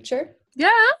about the future?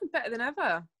 Yeah, better than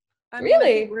ever.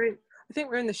 Really? I think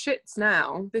we're in the shits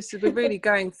now. We're really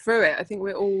going through it. I think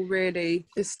we're all really,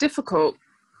 it's difficult.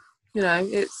 You know,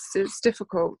 it's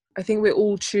difficult. I think we're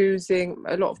all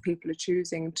a lot of people are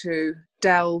choosing to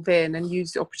delve in and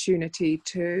use the opportunity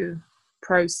to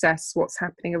process what's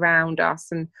happening around us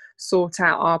and sort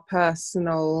out our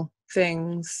personal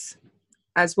things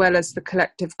as well as the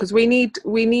collective, because we need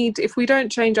if we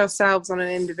don't change ourselves on an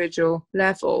individual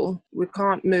level, we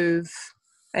can't move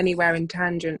anywhere in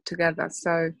tangent together.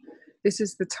 So this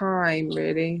is the time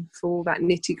really for all that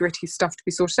nitty gritty stuff to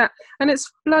be sorted out, and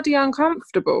it's bloody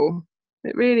uncomfortable,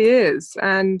 it really is,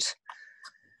 and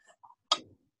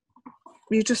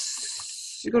you got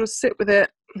to sit with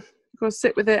it.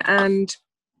 And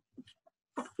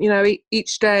you know,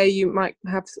 each day you might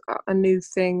have a new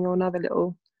thing or another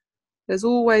little,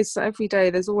 every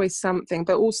day there's always something,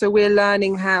 but also we're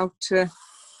learning how to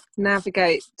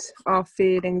navigate our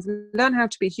feelings, learn how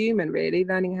to be human, really,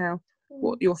 learning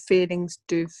what your feelings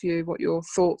do for you, what your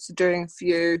thoughts are doing for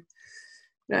you,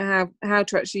 you know, how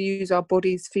to actually use our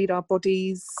bodies, feed our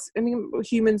bodies. I mean,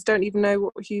 humans don't even know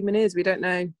what a human is. We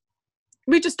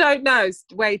just don't know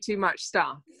way too much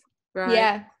stuff, right?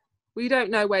 Yeah. We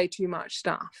don't know way too much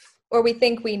stuff. Or we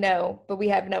think we know, but we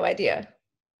have no idea.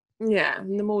 Yeah,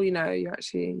 and the more you know,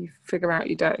 you figure out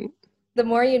you don't. The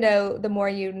more you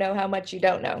know how much you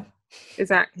don't know.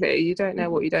 Exactly. You don't know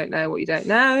what you don't know what you don't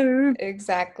know.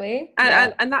 Exactly.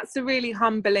 And that's a really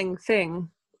humbling thing.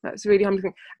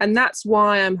 And that's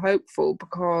why I'm hopeful,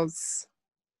 because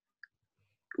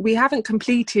we haven't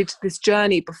completed this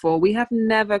journey before. We have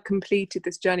never completed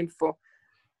this journey before.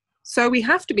 So we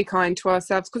have to be kind to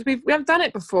ourselves, because we haven't done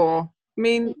it before. I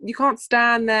mean, you can't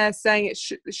stand there saying it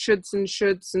shoulds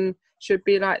and should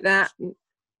be like that.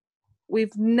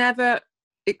 We've never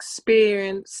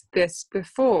experienced this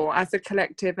before as a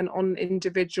collective and on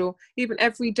individual. Even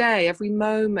every day, every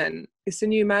moment, it's a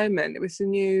new moment.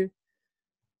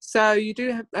 So you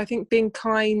do have, I think, being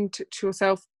kind to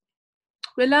yourself.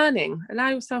 We're learning. Allow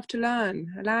yourself to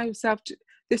learn.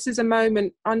 This is a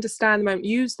moment, understand the moment,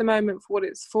 use the moment for what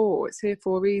it's for. It's here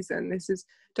for a reason.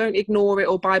 Don't ignore it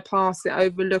or bypass it,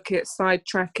 overlook it,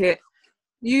 sidetrack it.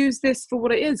 Use this for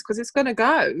what it is, because it's going to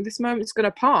go. This moment's going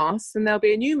to pass, and there'll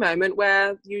be a new moment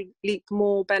where you leap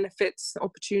more benefits,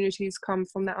 opportunities come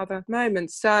from that other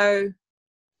moment. So,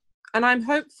 and I'm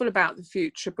hopeful about the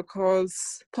future,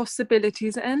 because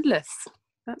possibilities are endless.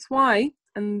 That's why.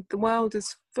 And the world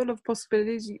is full of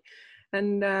possibilities.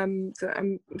 And I'm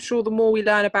sure the more we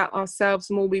learn about ourselves,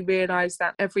 the more we realise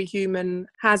that every human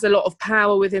has a lot of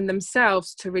power within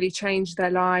themselves to really change their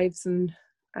lives and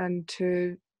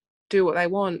to do what they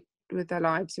want with their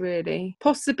lives, really.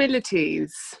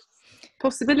 Possibilities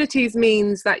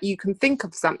means that you can think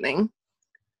of something,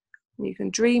 you can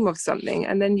dream of something,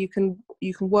 and then you can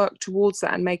work towards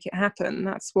that and make it happen.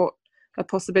 That's what a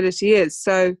possibility is.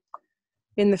 So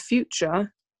in the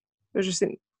future, I just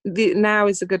think now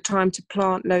is a good time to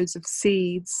plant loads of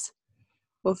seeds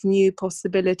of new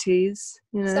possibilities,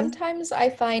 you know? Sometimes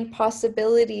I find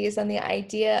possibilities and the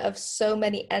idea of so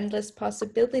many endless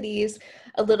possibilities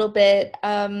a little bit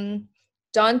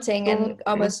daunting and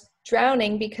almost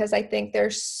drowning, because I think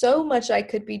there's so much I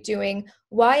could be doing.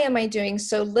 Why am I doing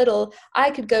so little?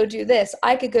 I could go do this.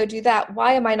 I could go do that.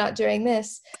 Why am I not doing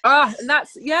this? And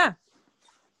that's, yeah.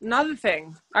 Another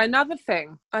thing.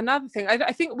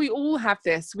 I think we all have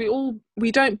this.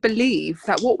 We don't believe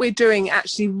that what we're doing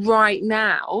actually right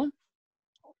now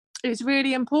is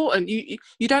really important. You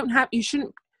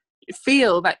shouldn't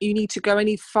feel that you need to go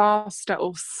any faster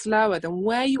or slower than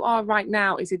where you are right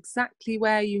now is exactly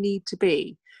where you need to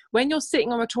be. When you're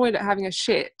sitting on a toilet having a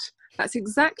shit, That's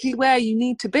exactly where you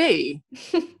need to be.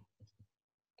 Do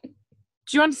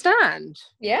you understand?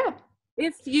 Yeah.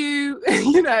 If you,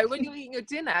 when you're eating your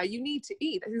dinner, you need to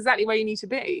eat. That's exactly where you need to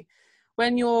be.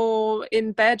 When you're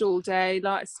in bed all day,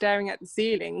 like staring at the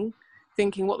ceiling,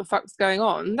 thinking what the fuck's going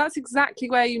on, that's exactly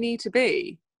where you need to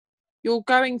be. You're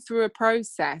going through a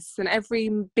process, and every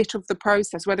bit of the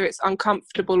process, whether it's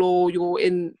uncomfortable or you're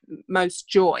in most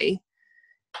joy,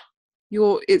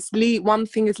 one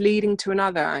thing is leading to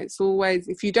another. It's always,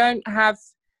 if you don't have,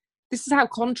 this is how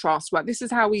contrast work. This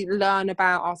is how we learn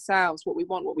about ourselves, what we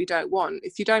want, what we don't want.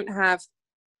 If you don't have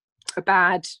a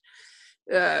bad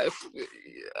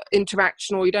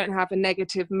interaction, or you don't have a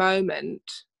negative moment,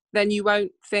 then you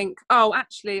won't think, oh,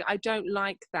 actually, I don't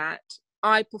like that.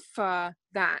 I prefer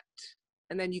that.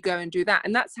 And then you go and do that.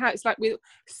 And that's how it's like we're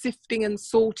sifting and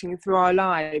sorting through our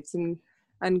lives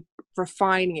and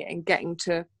refining it and getting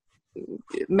to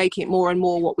making it more and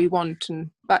more what we want.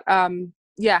 But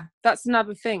that's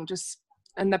another thing.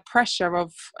 And the pressure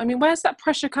of, where's that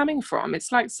pressure coming from?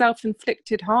 It's like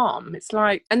self-inflicted harm. It's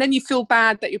like, and then you feel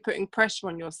bad that you're putting pressure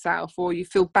on yourself, or you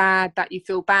feel bad that you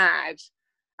feel bad.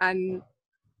 And,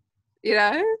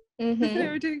 Isn't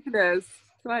it ridiculous?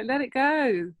 It's like, let it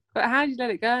go. But how do you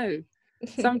let it go?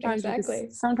 Sometimes exactly.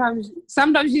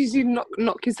 Sometimes you need to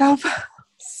knock yourself out.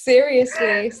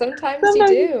 Seriously, sometimes you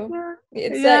do.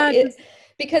 It's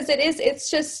because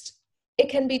it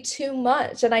can be too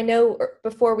much. And I know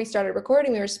before we started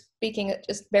recording, we were speaking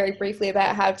just very briefly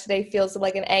about how today feels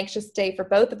like an anxious day for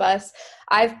both of us.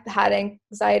 I've had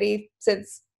anxiety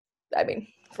since,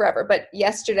 forever, but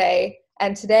yesterday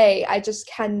and today, I just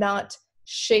cannot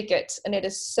shake it, and it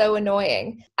is so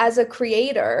annoying. As a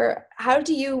creator, how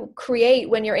do you create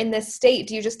when you're in this state?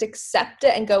 Do you just accept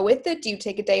it and go with it? Do you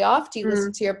take a day off? Do you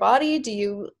listen to your body?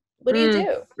 What do you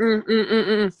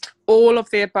do? All of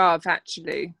the above,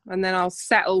 actually. And then I'll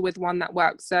settle with one that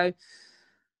works. So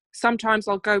sometimes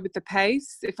I'll go with the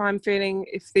pace. If I'm feeling,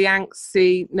 if the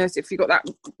anxiousness, if you've got that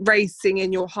racing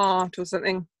in your heart or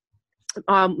something,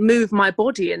 I'll move my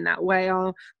body in that way.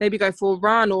 I'll maybe go for a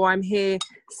run, or I'm here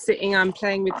sitting, I'm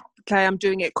playing with clay, I'm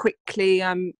doing it quickly.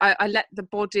 I let the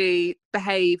body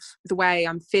behave the way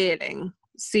I'm feeling.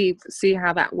 See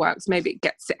how that works. Maybe it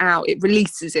gets it out, it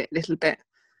releases it a little bit.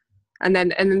 And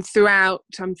then throughout,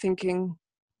 I'm thinking,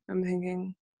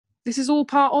 this is all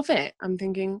part of it. I'm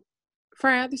thinking,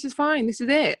 Freya, this is fine. This is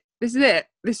it.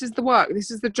 This is the work.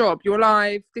 This is the job. You're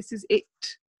alive. This is it.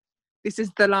 This is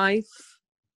the life.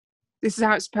 This is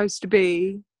how it's supposed to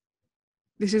be.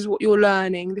 This is what you're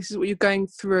learning. This is what you're going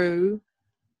through.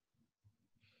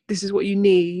 This is what you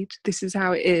need. This is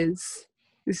how it is.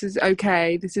 This is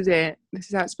okay. This is it. This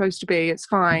is how it's supposed to be. It's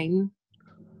fine.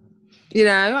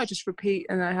 I just repeat,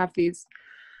 and I have these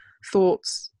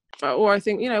thoughts. Or I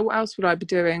think, what else would I be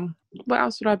doing? What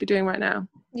else would I be doing right now?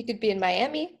 You could be in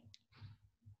Miami.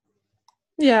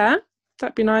 Yeah,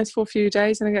 that'd be nice for a few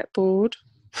days, and I get bored.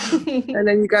 And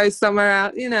then you go somewhere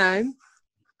out, It's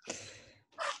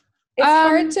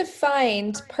hard to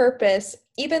find purpose,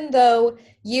 even though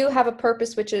you have a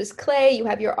purpose, which is clay, you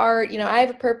have your art, I have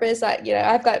a purpose,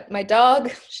 I've got my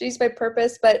dog, she's my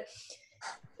purpose. But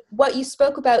what you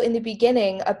spoke about in the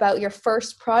beginning about your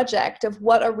first project of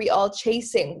what are we all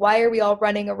chasing? Why are we all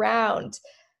running around?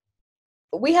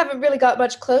 We haven't really got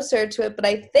much closer to it, but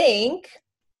I think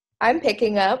I'm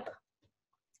picking up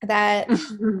that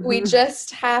we just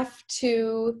have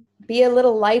to be a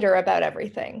little lighter about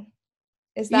everything.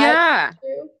 Is that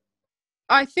true?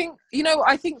 I think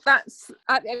that's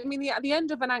at the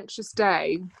end of an anxious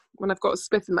day, when I've got a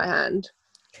spliff in my hand.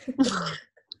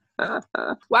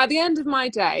 Well, at the end of my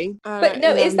day. But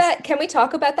no, can we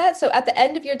talk about that? So at the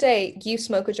end of your day, you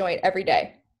smoke a joint every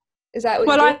day. Is that what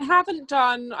you do?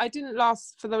 Well, I didn't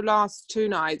last for the last 2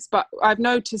 nights, but I've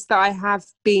noticed that I have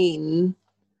been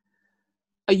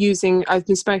I've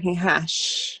been smoking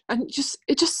hash, and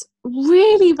it just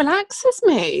really relaxes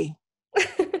me.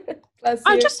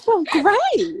 I just feel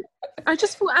great. I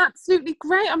just feel absolutely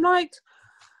great. I'm like,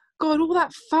 God, all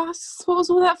that fuss. What was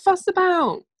all that fuss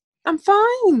about? I'm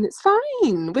fine. It's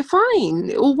fine. We're fine.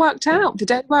 It all worked out. The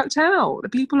day worked out. The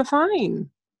people are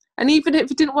fine. And even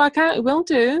if it didn't work out, it will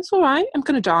do. It's all right. I'm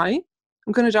going to die.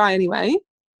 I'm going to die anyway.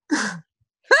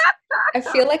 I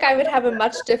feel like I would have a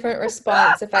much different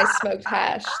response if I smoked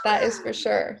hash. That is for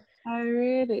sure. Oh,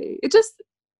 really?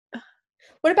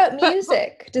 What about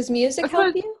music? Does music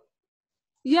help you?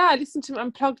 Yeah, I listen to it.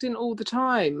 I'm plugged in all the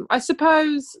time. I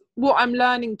suppose what I'm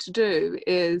learning to do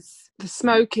is the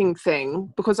smoking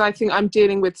thing, because I think I'm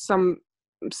dealing with some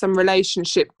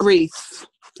relationship grief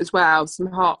as well, some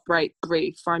heartbreak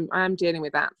grief. I am dealing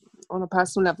with that on a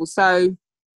personal level. So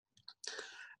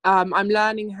I'm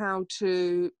learning how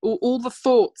to, all the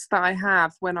thoughts that I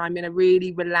have when I'm in a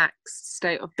really relaxed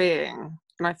state of being,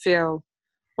 and I feel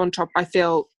on top, I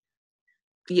feel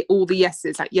all the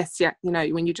yeses, like yes, yeah, you know,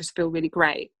 when you just feel really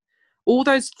great. All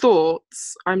those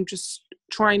thoughts, I'm just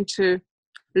trying to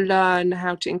learn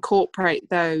how to incorporate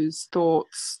those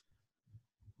thoughts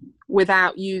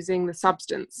without using the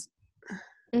substance.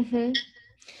 Mm-hmm.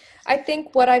 I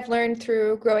think what I've learned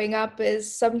through growing up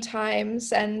is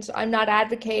sometimes, and I'm not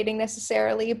advocating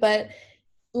necessarily, but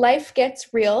life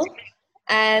gets real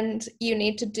and you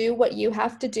need to do what you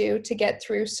have to do to get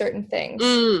through certain things.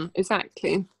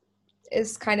 Exactly.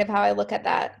 Is kind of how I look at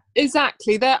that.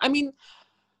 Exactly. I mean,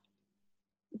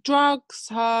 drugs,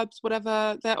 herbs,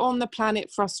 whatever, they're on the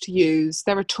planet for us to use.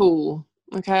 They're a tool.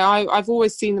 Okay. I've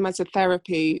always seen them as a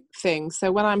therapy thing.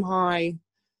 So when I'm high,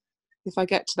 if I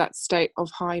get to that state of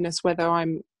highness, whether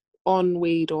I'm on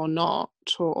weed or not,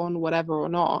 or on whatever or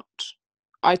not,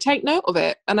 I take note of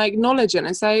it and I acknowledge it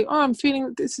and say, oh, I'm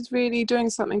feeling this is really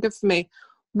doing something good for me.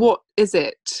 What is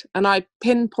it? And I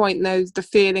pinpoint the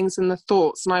feelings and the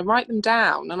thoughts, and I write them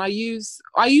down, and I use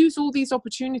all these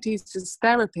opportunities as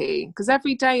therapy, because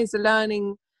every day is a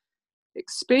learning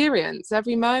experience.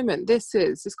 Every moment, this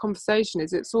conversation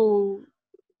is, it all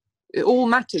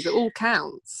matters, it all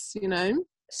counts, you know.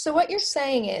 So what you're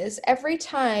saying is every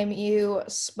time you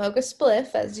smoke a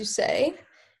spliff, as you say,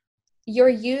 you're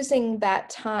using that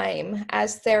time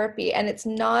as therapy, and it's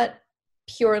not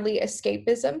purely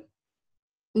escapism.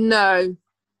 No,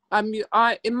 I'm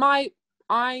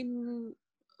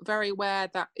very aware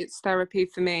that it's therapy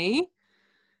for me,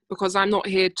 because I'm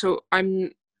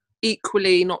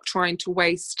equally not trying to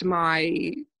waste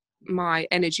my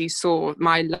energy source,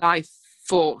 my life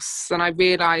force. And I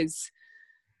realize,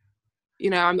 you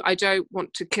know, I don't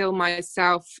want to kill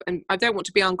myself, and I don't want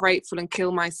to be ungrateful and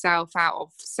kill myself out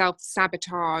of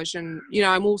self-sabotage. And, you know,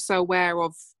 I'm also aware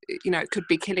of, you know, it could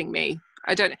be killing me.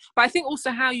 I don't know. But I think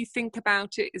also how you think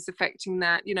about it is affecting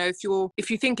that. You know, if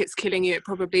you think it's killing you, it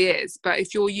probably is. But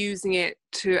if you're using it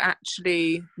to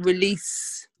actually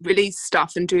release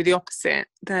stuff and do the opposite,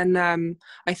 then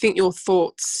I think your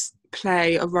thoughts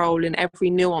play a role in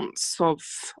every nuance of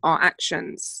our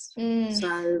actions.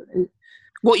 So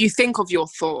what you think of your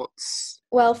thoughts.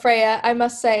 Well, Freya, I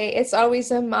must say, it's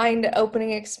always a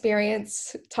mind-opening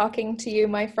experience talking to you,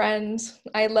 my friend.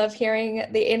 I love hearing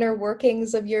the inner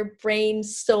workings of your brain,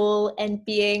 soul, and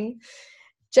being.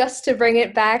 Just to bring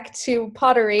it back to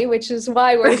pottery, which is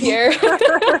why we're here.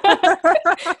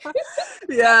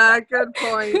 Yeah, good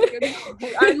point.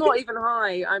 I'm not even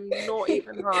high.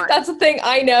 That's the thing.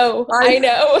 I know. I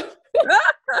know.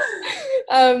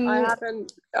 I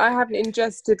haven't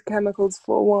ingested chemicals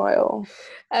for a while.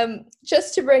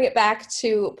 Just to bring it back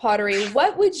to pottery,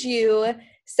 what would you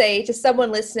say to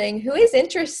someone listening who is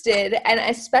interested, and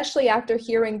especially after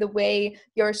hearing the way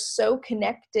you're so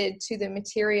connected to the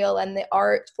material and the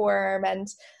art form and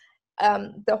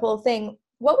the whole thing,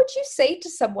 what would you say to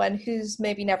someone who's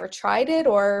maybe never tried it,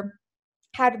 or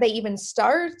how do they even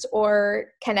start, or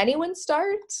can anyone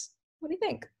start? What do you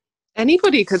think?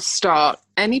 Anybody could start.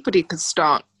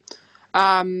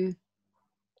 I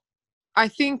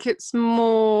think it's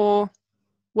more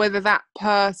whether that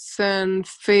person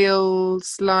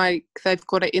feels like they've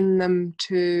got it in them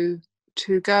to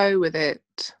go with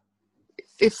it.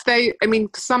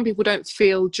 Some people don't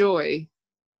feel joy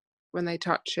when they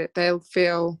touch it. They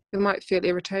might feel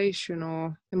irritation,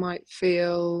 or they might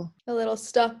feel a little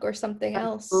stuck or something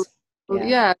else.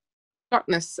 Yeah,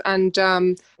 stuckness. And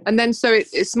then so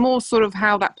it's more sort of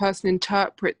how that person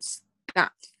interprets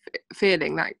that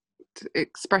feeling, that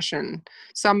expression.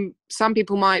 Some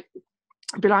people might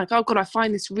be like, oh God, I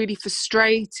find this really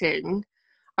frustrating.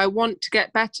 I want to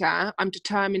get better. I'm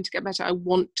determined to get better. I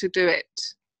want to do it.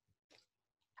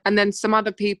 And then some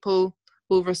other people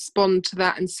will respond to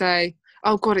that and say,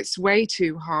 oh God, it's way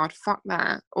too hard. Fuck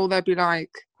that. Or they'll be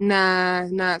like, nah,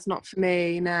 it's not for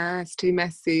me. Nah, it's too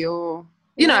messy. Or,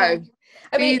 you know.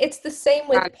 I mean, it's the same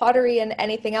with pottery and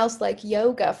anything else, like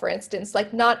yoga, for instance.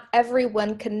 Like, not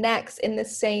everyone connects in the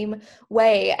same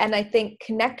way. And I think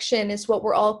connection is what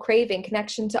we're all craving,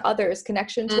 connection to others,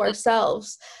 connection to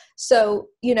ourselves. So,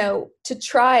 you know, to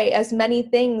try as many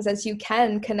things as you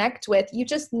can connect with, you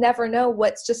just never know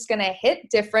what's just going to hit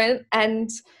different. And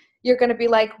you're going to be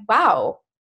like, wow,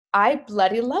 I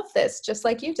bloody love this, just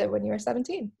like you did when you were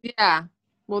 17. Yeah.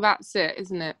 Well, that's it,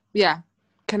 isn't it? Yeah.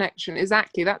 Connection.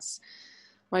 Exactly. That's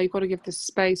why you've got to give the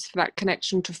space for that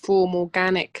connection to form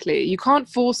organically. You can't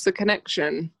force the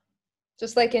connection.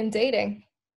 Just like in dating.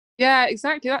 Yeah,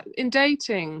 exactly. That in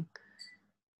dating.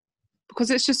 because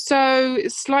it's just so,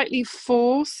 it's slightly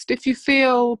forced. If you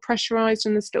feel pressurized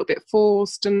and it's a little bit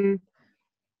forced, and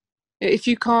if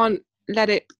you can't let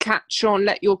it catch on,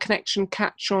 let your connection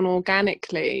catch on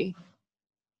organically,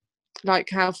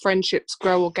 like how friendships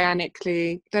grow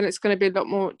organically, then it's going to be a lot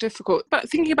more difficult. But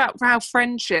thinking about how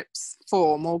friendships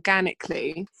form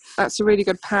organically, that's a really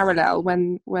good parallel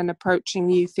when approaching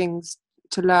new things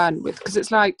to learn with, because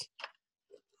it's like,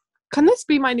 can this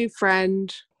be my new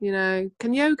friend? You know,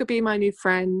 can yoga be my new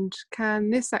friend? Can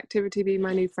this activity be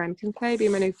my new friend? Can play be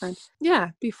my new friend?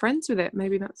 Yeah, be friends with it.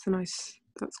 Maybe that's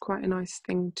quite a nice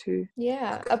thing to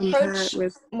approach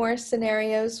with. more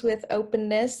scenarios with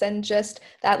openness and just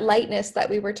that lightness that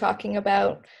we were talking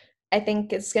about. I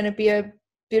think it's going to be a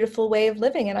beautiful way of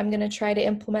living, and I'm going to try to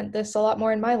implement this a lot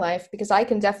more in my life, because I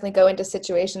can definitely go into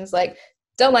situations like,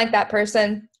 don't like that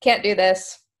person, can't do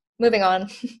this, moving on.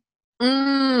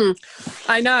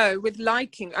 I know, with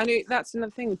liking, I know that's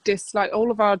another thing with dislike.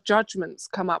 All of our judgments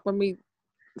come up when we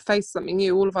face something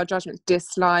new. All of our judgments,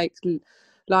 dislike,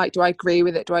 like, do I agree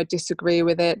with it, do I disagree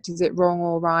with it, is it wrong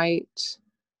or right?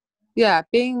 Yeah,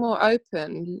 being more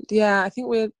open. Yeah, I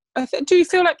think do you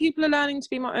feel like people are learning to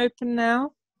be more open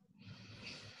now?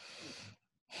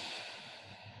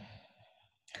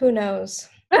 Who knows?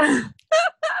 I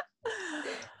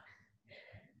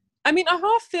mean, I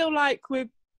half feel like we've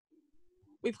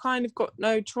kind of got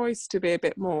no choice to be a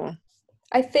bit more.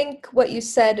 I think what you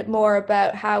said more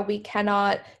about how we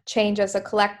cannot change as a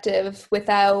collective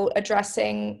without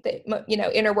addressing the,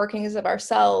 inner workings of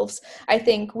ourselves. I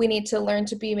think we need to learn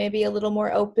to be maybe a little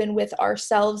more open with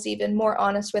ourselves, even more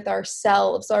honest with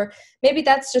ourselves. Or maybe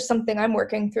that's just something I'm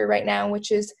working through right now,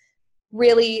 which is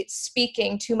really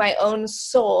speaking to my own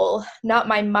soul, not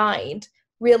my mind.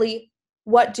 Really,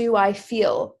 what do I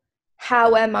feel?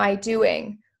 How am I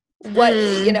doing? What,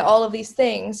 all of these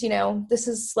things, this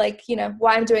is like,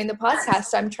 why I'm doing the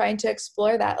podcast. I'm trying to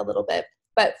explore that a little bit.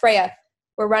 But Freya,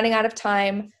 we're running out of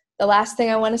time. The last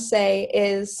thing I want to say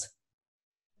is,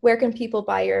 where can people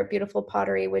buy your beautiful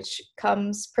pottery, which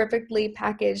comes perfectly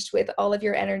packaged with all of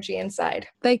your energy inside?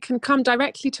 They can come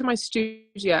directly to my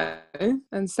studio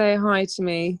and say hi to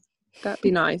me. That'd be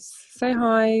nice. Say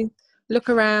hi, look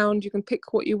around. You can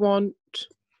pick what you want.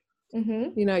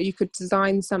 Mm-hmm. You could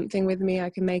design something with me. I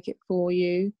can make it for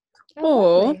you. Oh,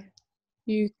 or lovely.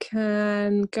 You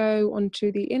can go onto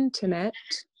the internet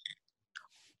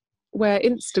where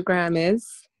Instagram is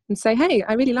and say, hey,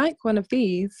 I really like one of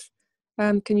these.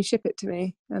 Can you ship it to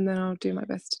me? And then I'll do my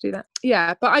best to do that.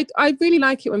 Yeah, but I really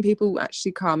like it when people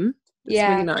actually come. It's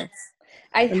really nice.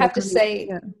 I have to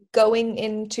say, going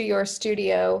into your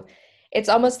studio, it's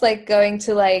almost like going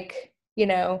to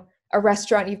a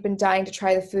restaurant you've been dying to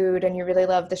try the food and you really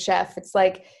love the chef. It's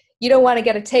like, you don't want to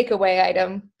get a takeaway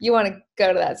item. You want to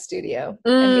go to that studio.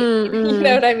 You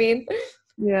know what I mean?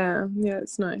 Yeah,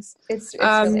 it's nice. It's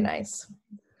really nice.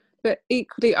 But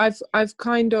equally, I've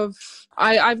kind of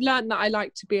I've learned that I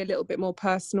like to be a little bit more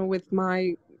personal with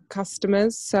my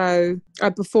customers. So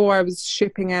before I was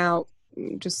shipping out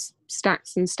just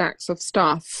stacks and stacks of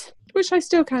stuff, which I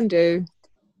still can do,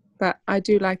 but I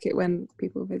do like it when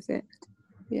people visit.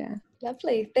 Yeah.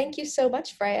 Lovely. Thank you so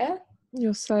much, Freya.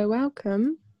 You're so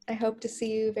welcome. I hope to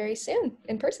see you very soon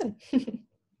in person.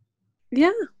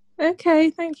 Yeah. Okay.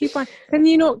 Thank you. Bye.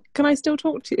 Can I still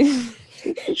talk to you?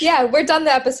 Yeah, we're done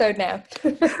the episode now.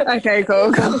 Okay,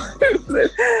 cool.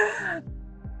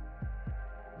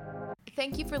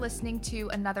 Thank you for listening to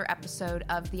another episode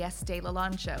of the Estée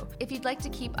Lalonde Show. If you'd like to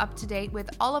keep up to date with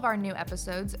all of our new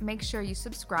episodes, make sure you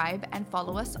subscribe and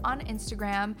follow us on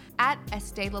Instagram at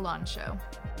Estée Lalonde Show.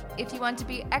 If you want to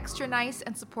be extra nice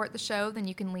and support the show, then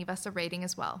you can leave us a rating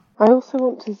as well. I also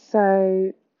want to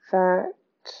say that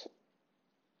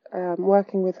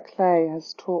working with clay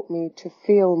has taught me to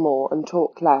feel more and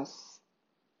talk less.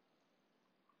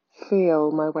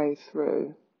 Feel my way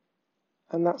through.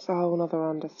 And that's a whole other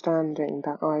understanding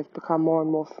that I've become more and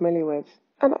more familiar with.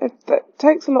 And it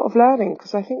takes a lot of learning,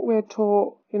 because I think we're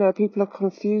taught, people are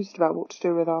confused about what to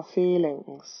do with our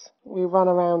feelings. We run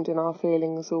around in our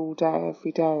feelings all day,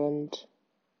 every day, and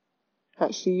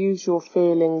actually use your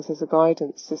feelings as a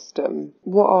guidance system.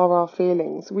 What are our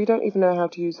feelings? We don't even know how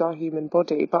to use our human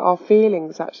body, but our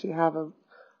feelings actually have a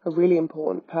really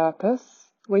important purpose.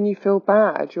 When you feel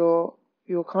bad, you're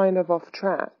kind of off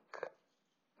track.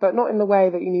 But not in the way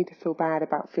that you need to feel bad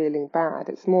about feeling bad.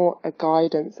 It's more a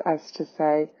guidance as to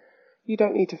say, you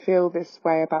don't need to feel this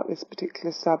way about this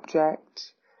particular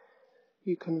subject.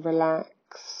 You can relax.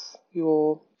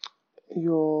 The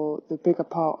bigger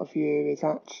part of you is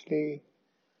actually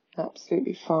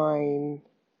absolutely fine.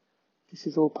 this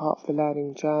is all part of the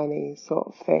learning journey sort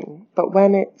of thing. But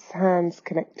when it's hands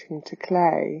connecting to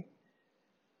clay,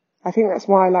 I think that's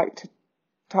why I like to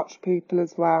touch people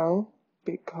as well,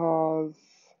 because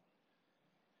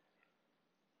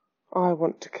I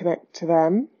want to connect to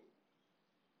them.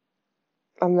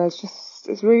 And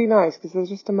it's really nice because there's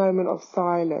just a moment of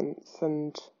silence,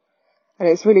 and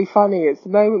it's really funny. It's the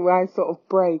moment where I sort of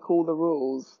break all the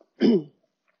rules. And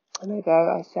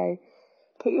I say,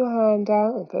 put your hand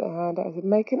out, and put their hand out. I said,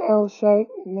 make an L shape,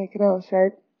 make an L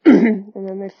shape. And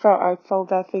then I fold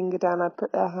their finger down, I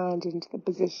put their hand into the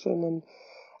position,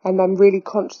 and I'm really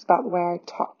conscious about the way I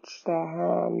touch their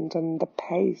hand and the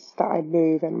pace that I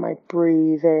move and my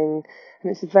breathing.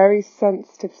 And it's a very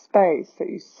sensitive space that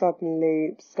you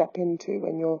suddenly step into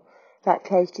when you're that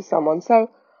close to someone. So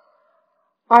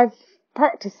I've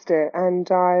practiced it,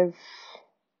 and I've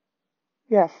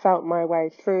felt my way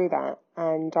through that,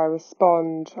 and I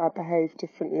behave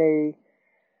differently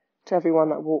to everyone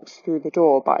that walks through the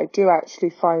door, but I do actually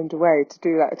find a way to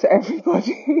do that to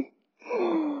everybody,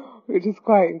 which is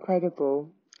quite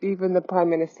incredible. Even the Prime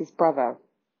Minister's brother,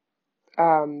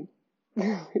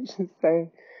 which is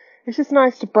it's just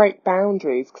nice to break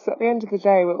boundaries, because at the end of the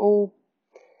day, we're all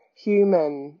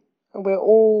human, and we're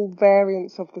all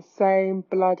variants of the same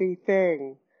bloody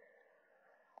thing.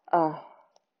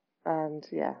 And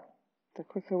yeah, the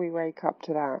quicker we wake up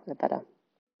to that, the better.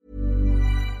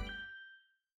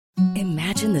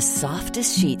 Imagine the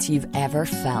softest sheets you've ever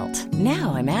felt.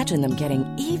 Now imagine them getting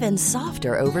even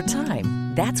softer over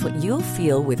time. That's what you'll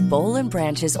feel with Boll &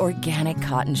 Branch's organic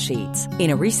cotton sheets. In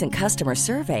a recent customer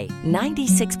survey,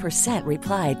 96%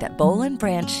 replied that Boll &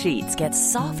 Branch sheets get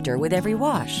softer with every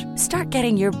wash. Start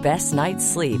getting your best night's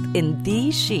sleep in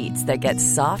these sheets that get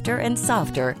softer and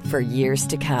softer for years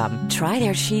to come. Try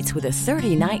their sheets with a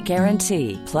 30-night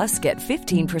guarantee. Plus, get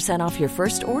 15% off your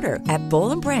first order at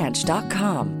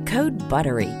bollandbranch.com. Code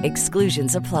BUTTERY.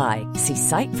 Exclusions apply. See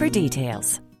site for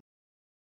details.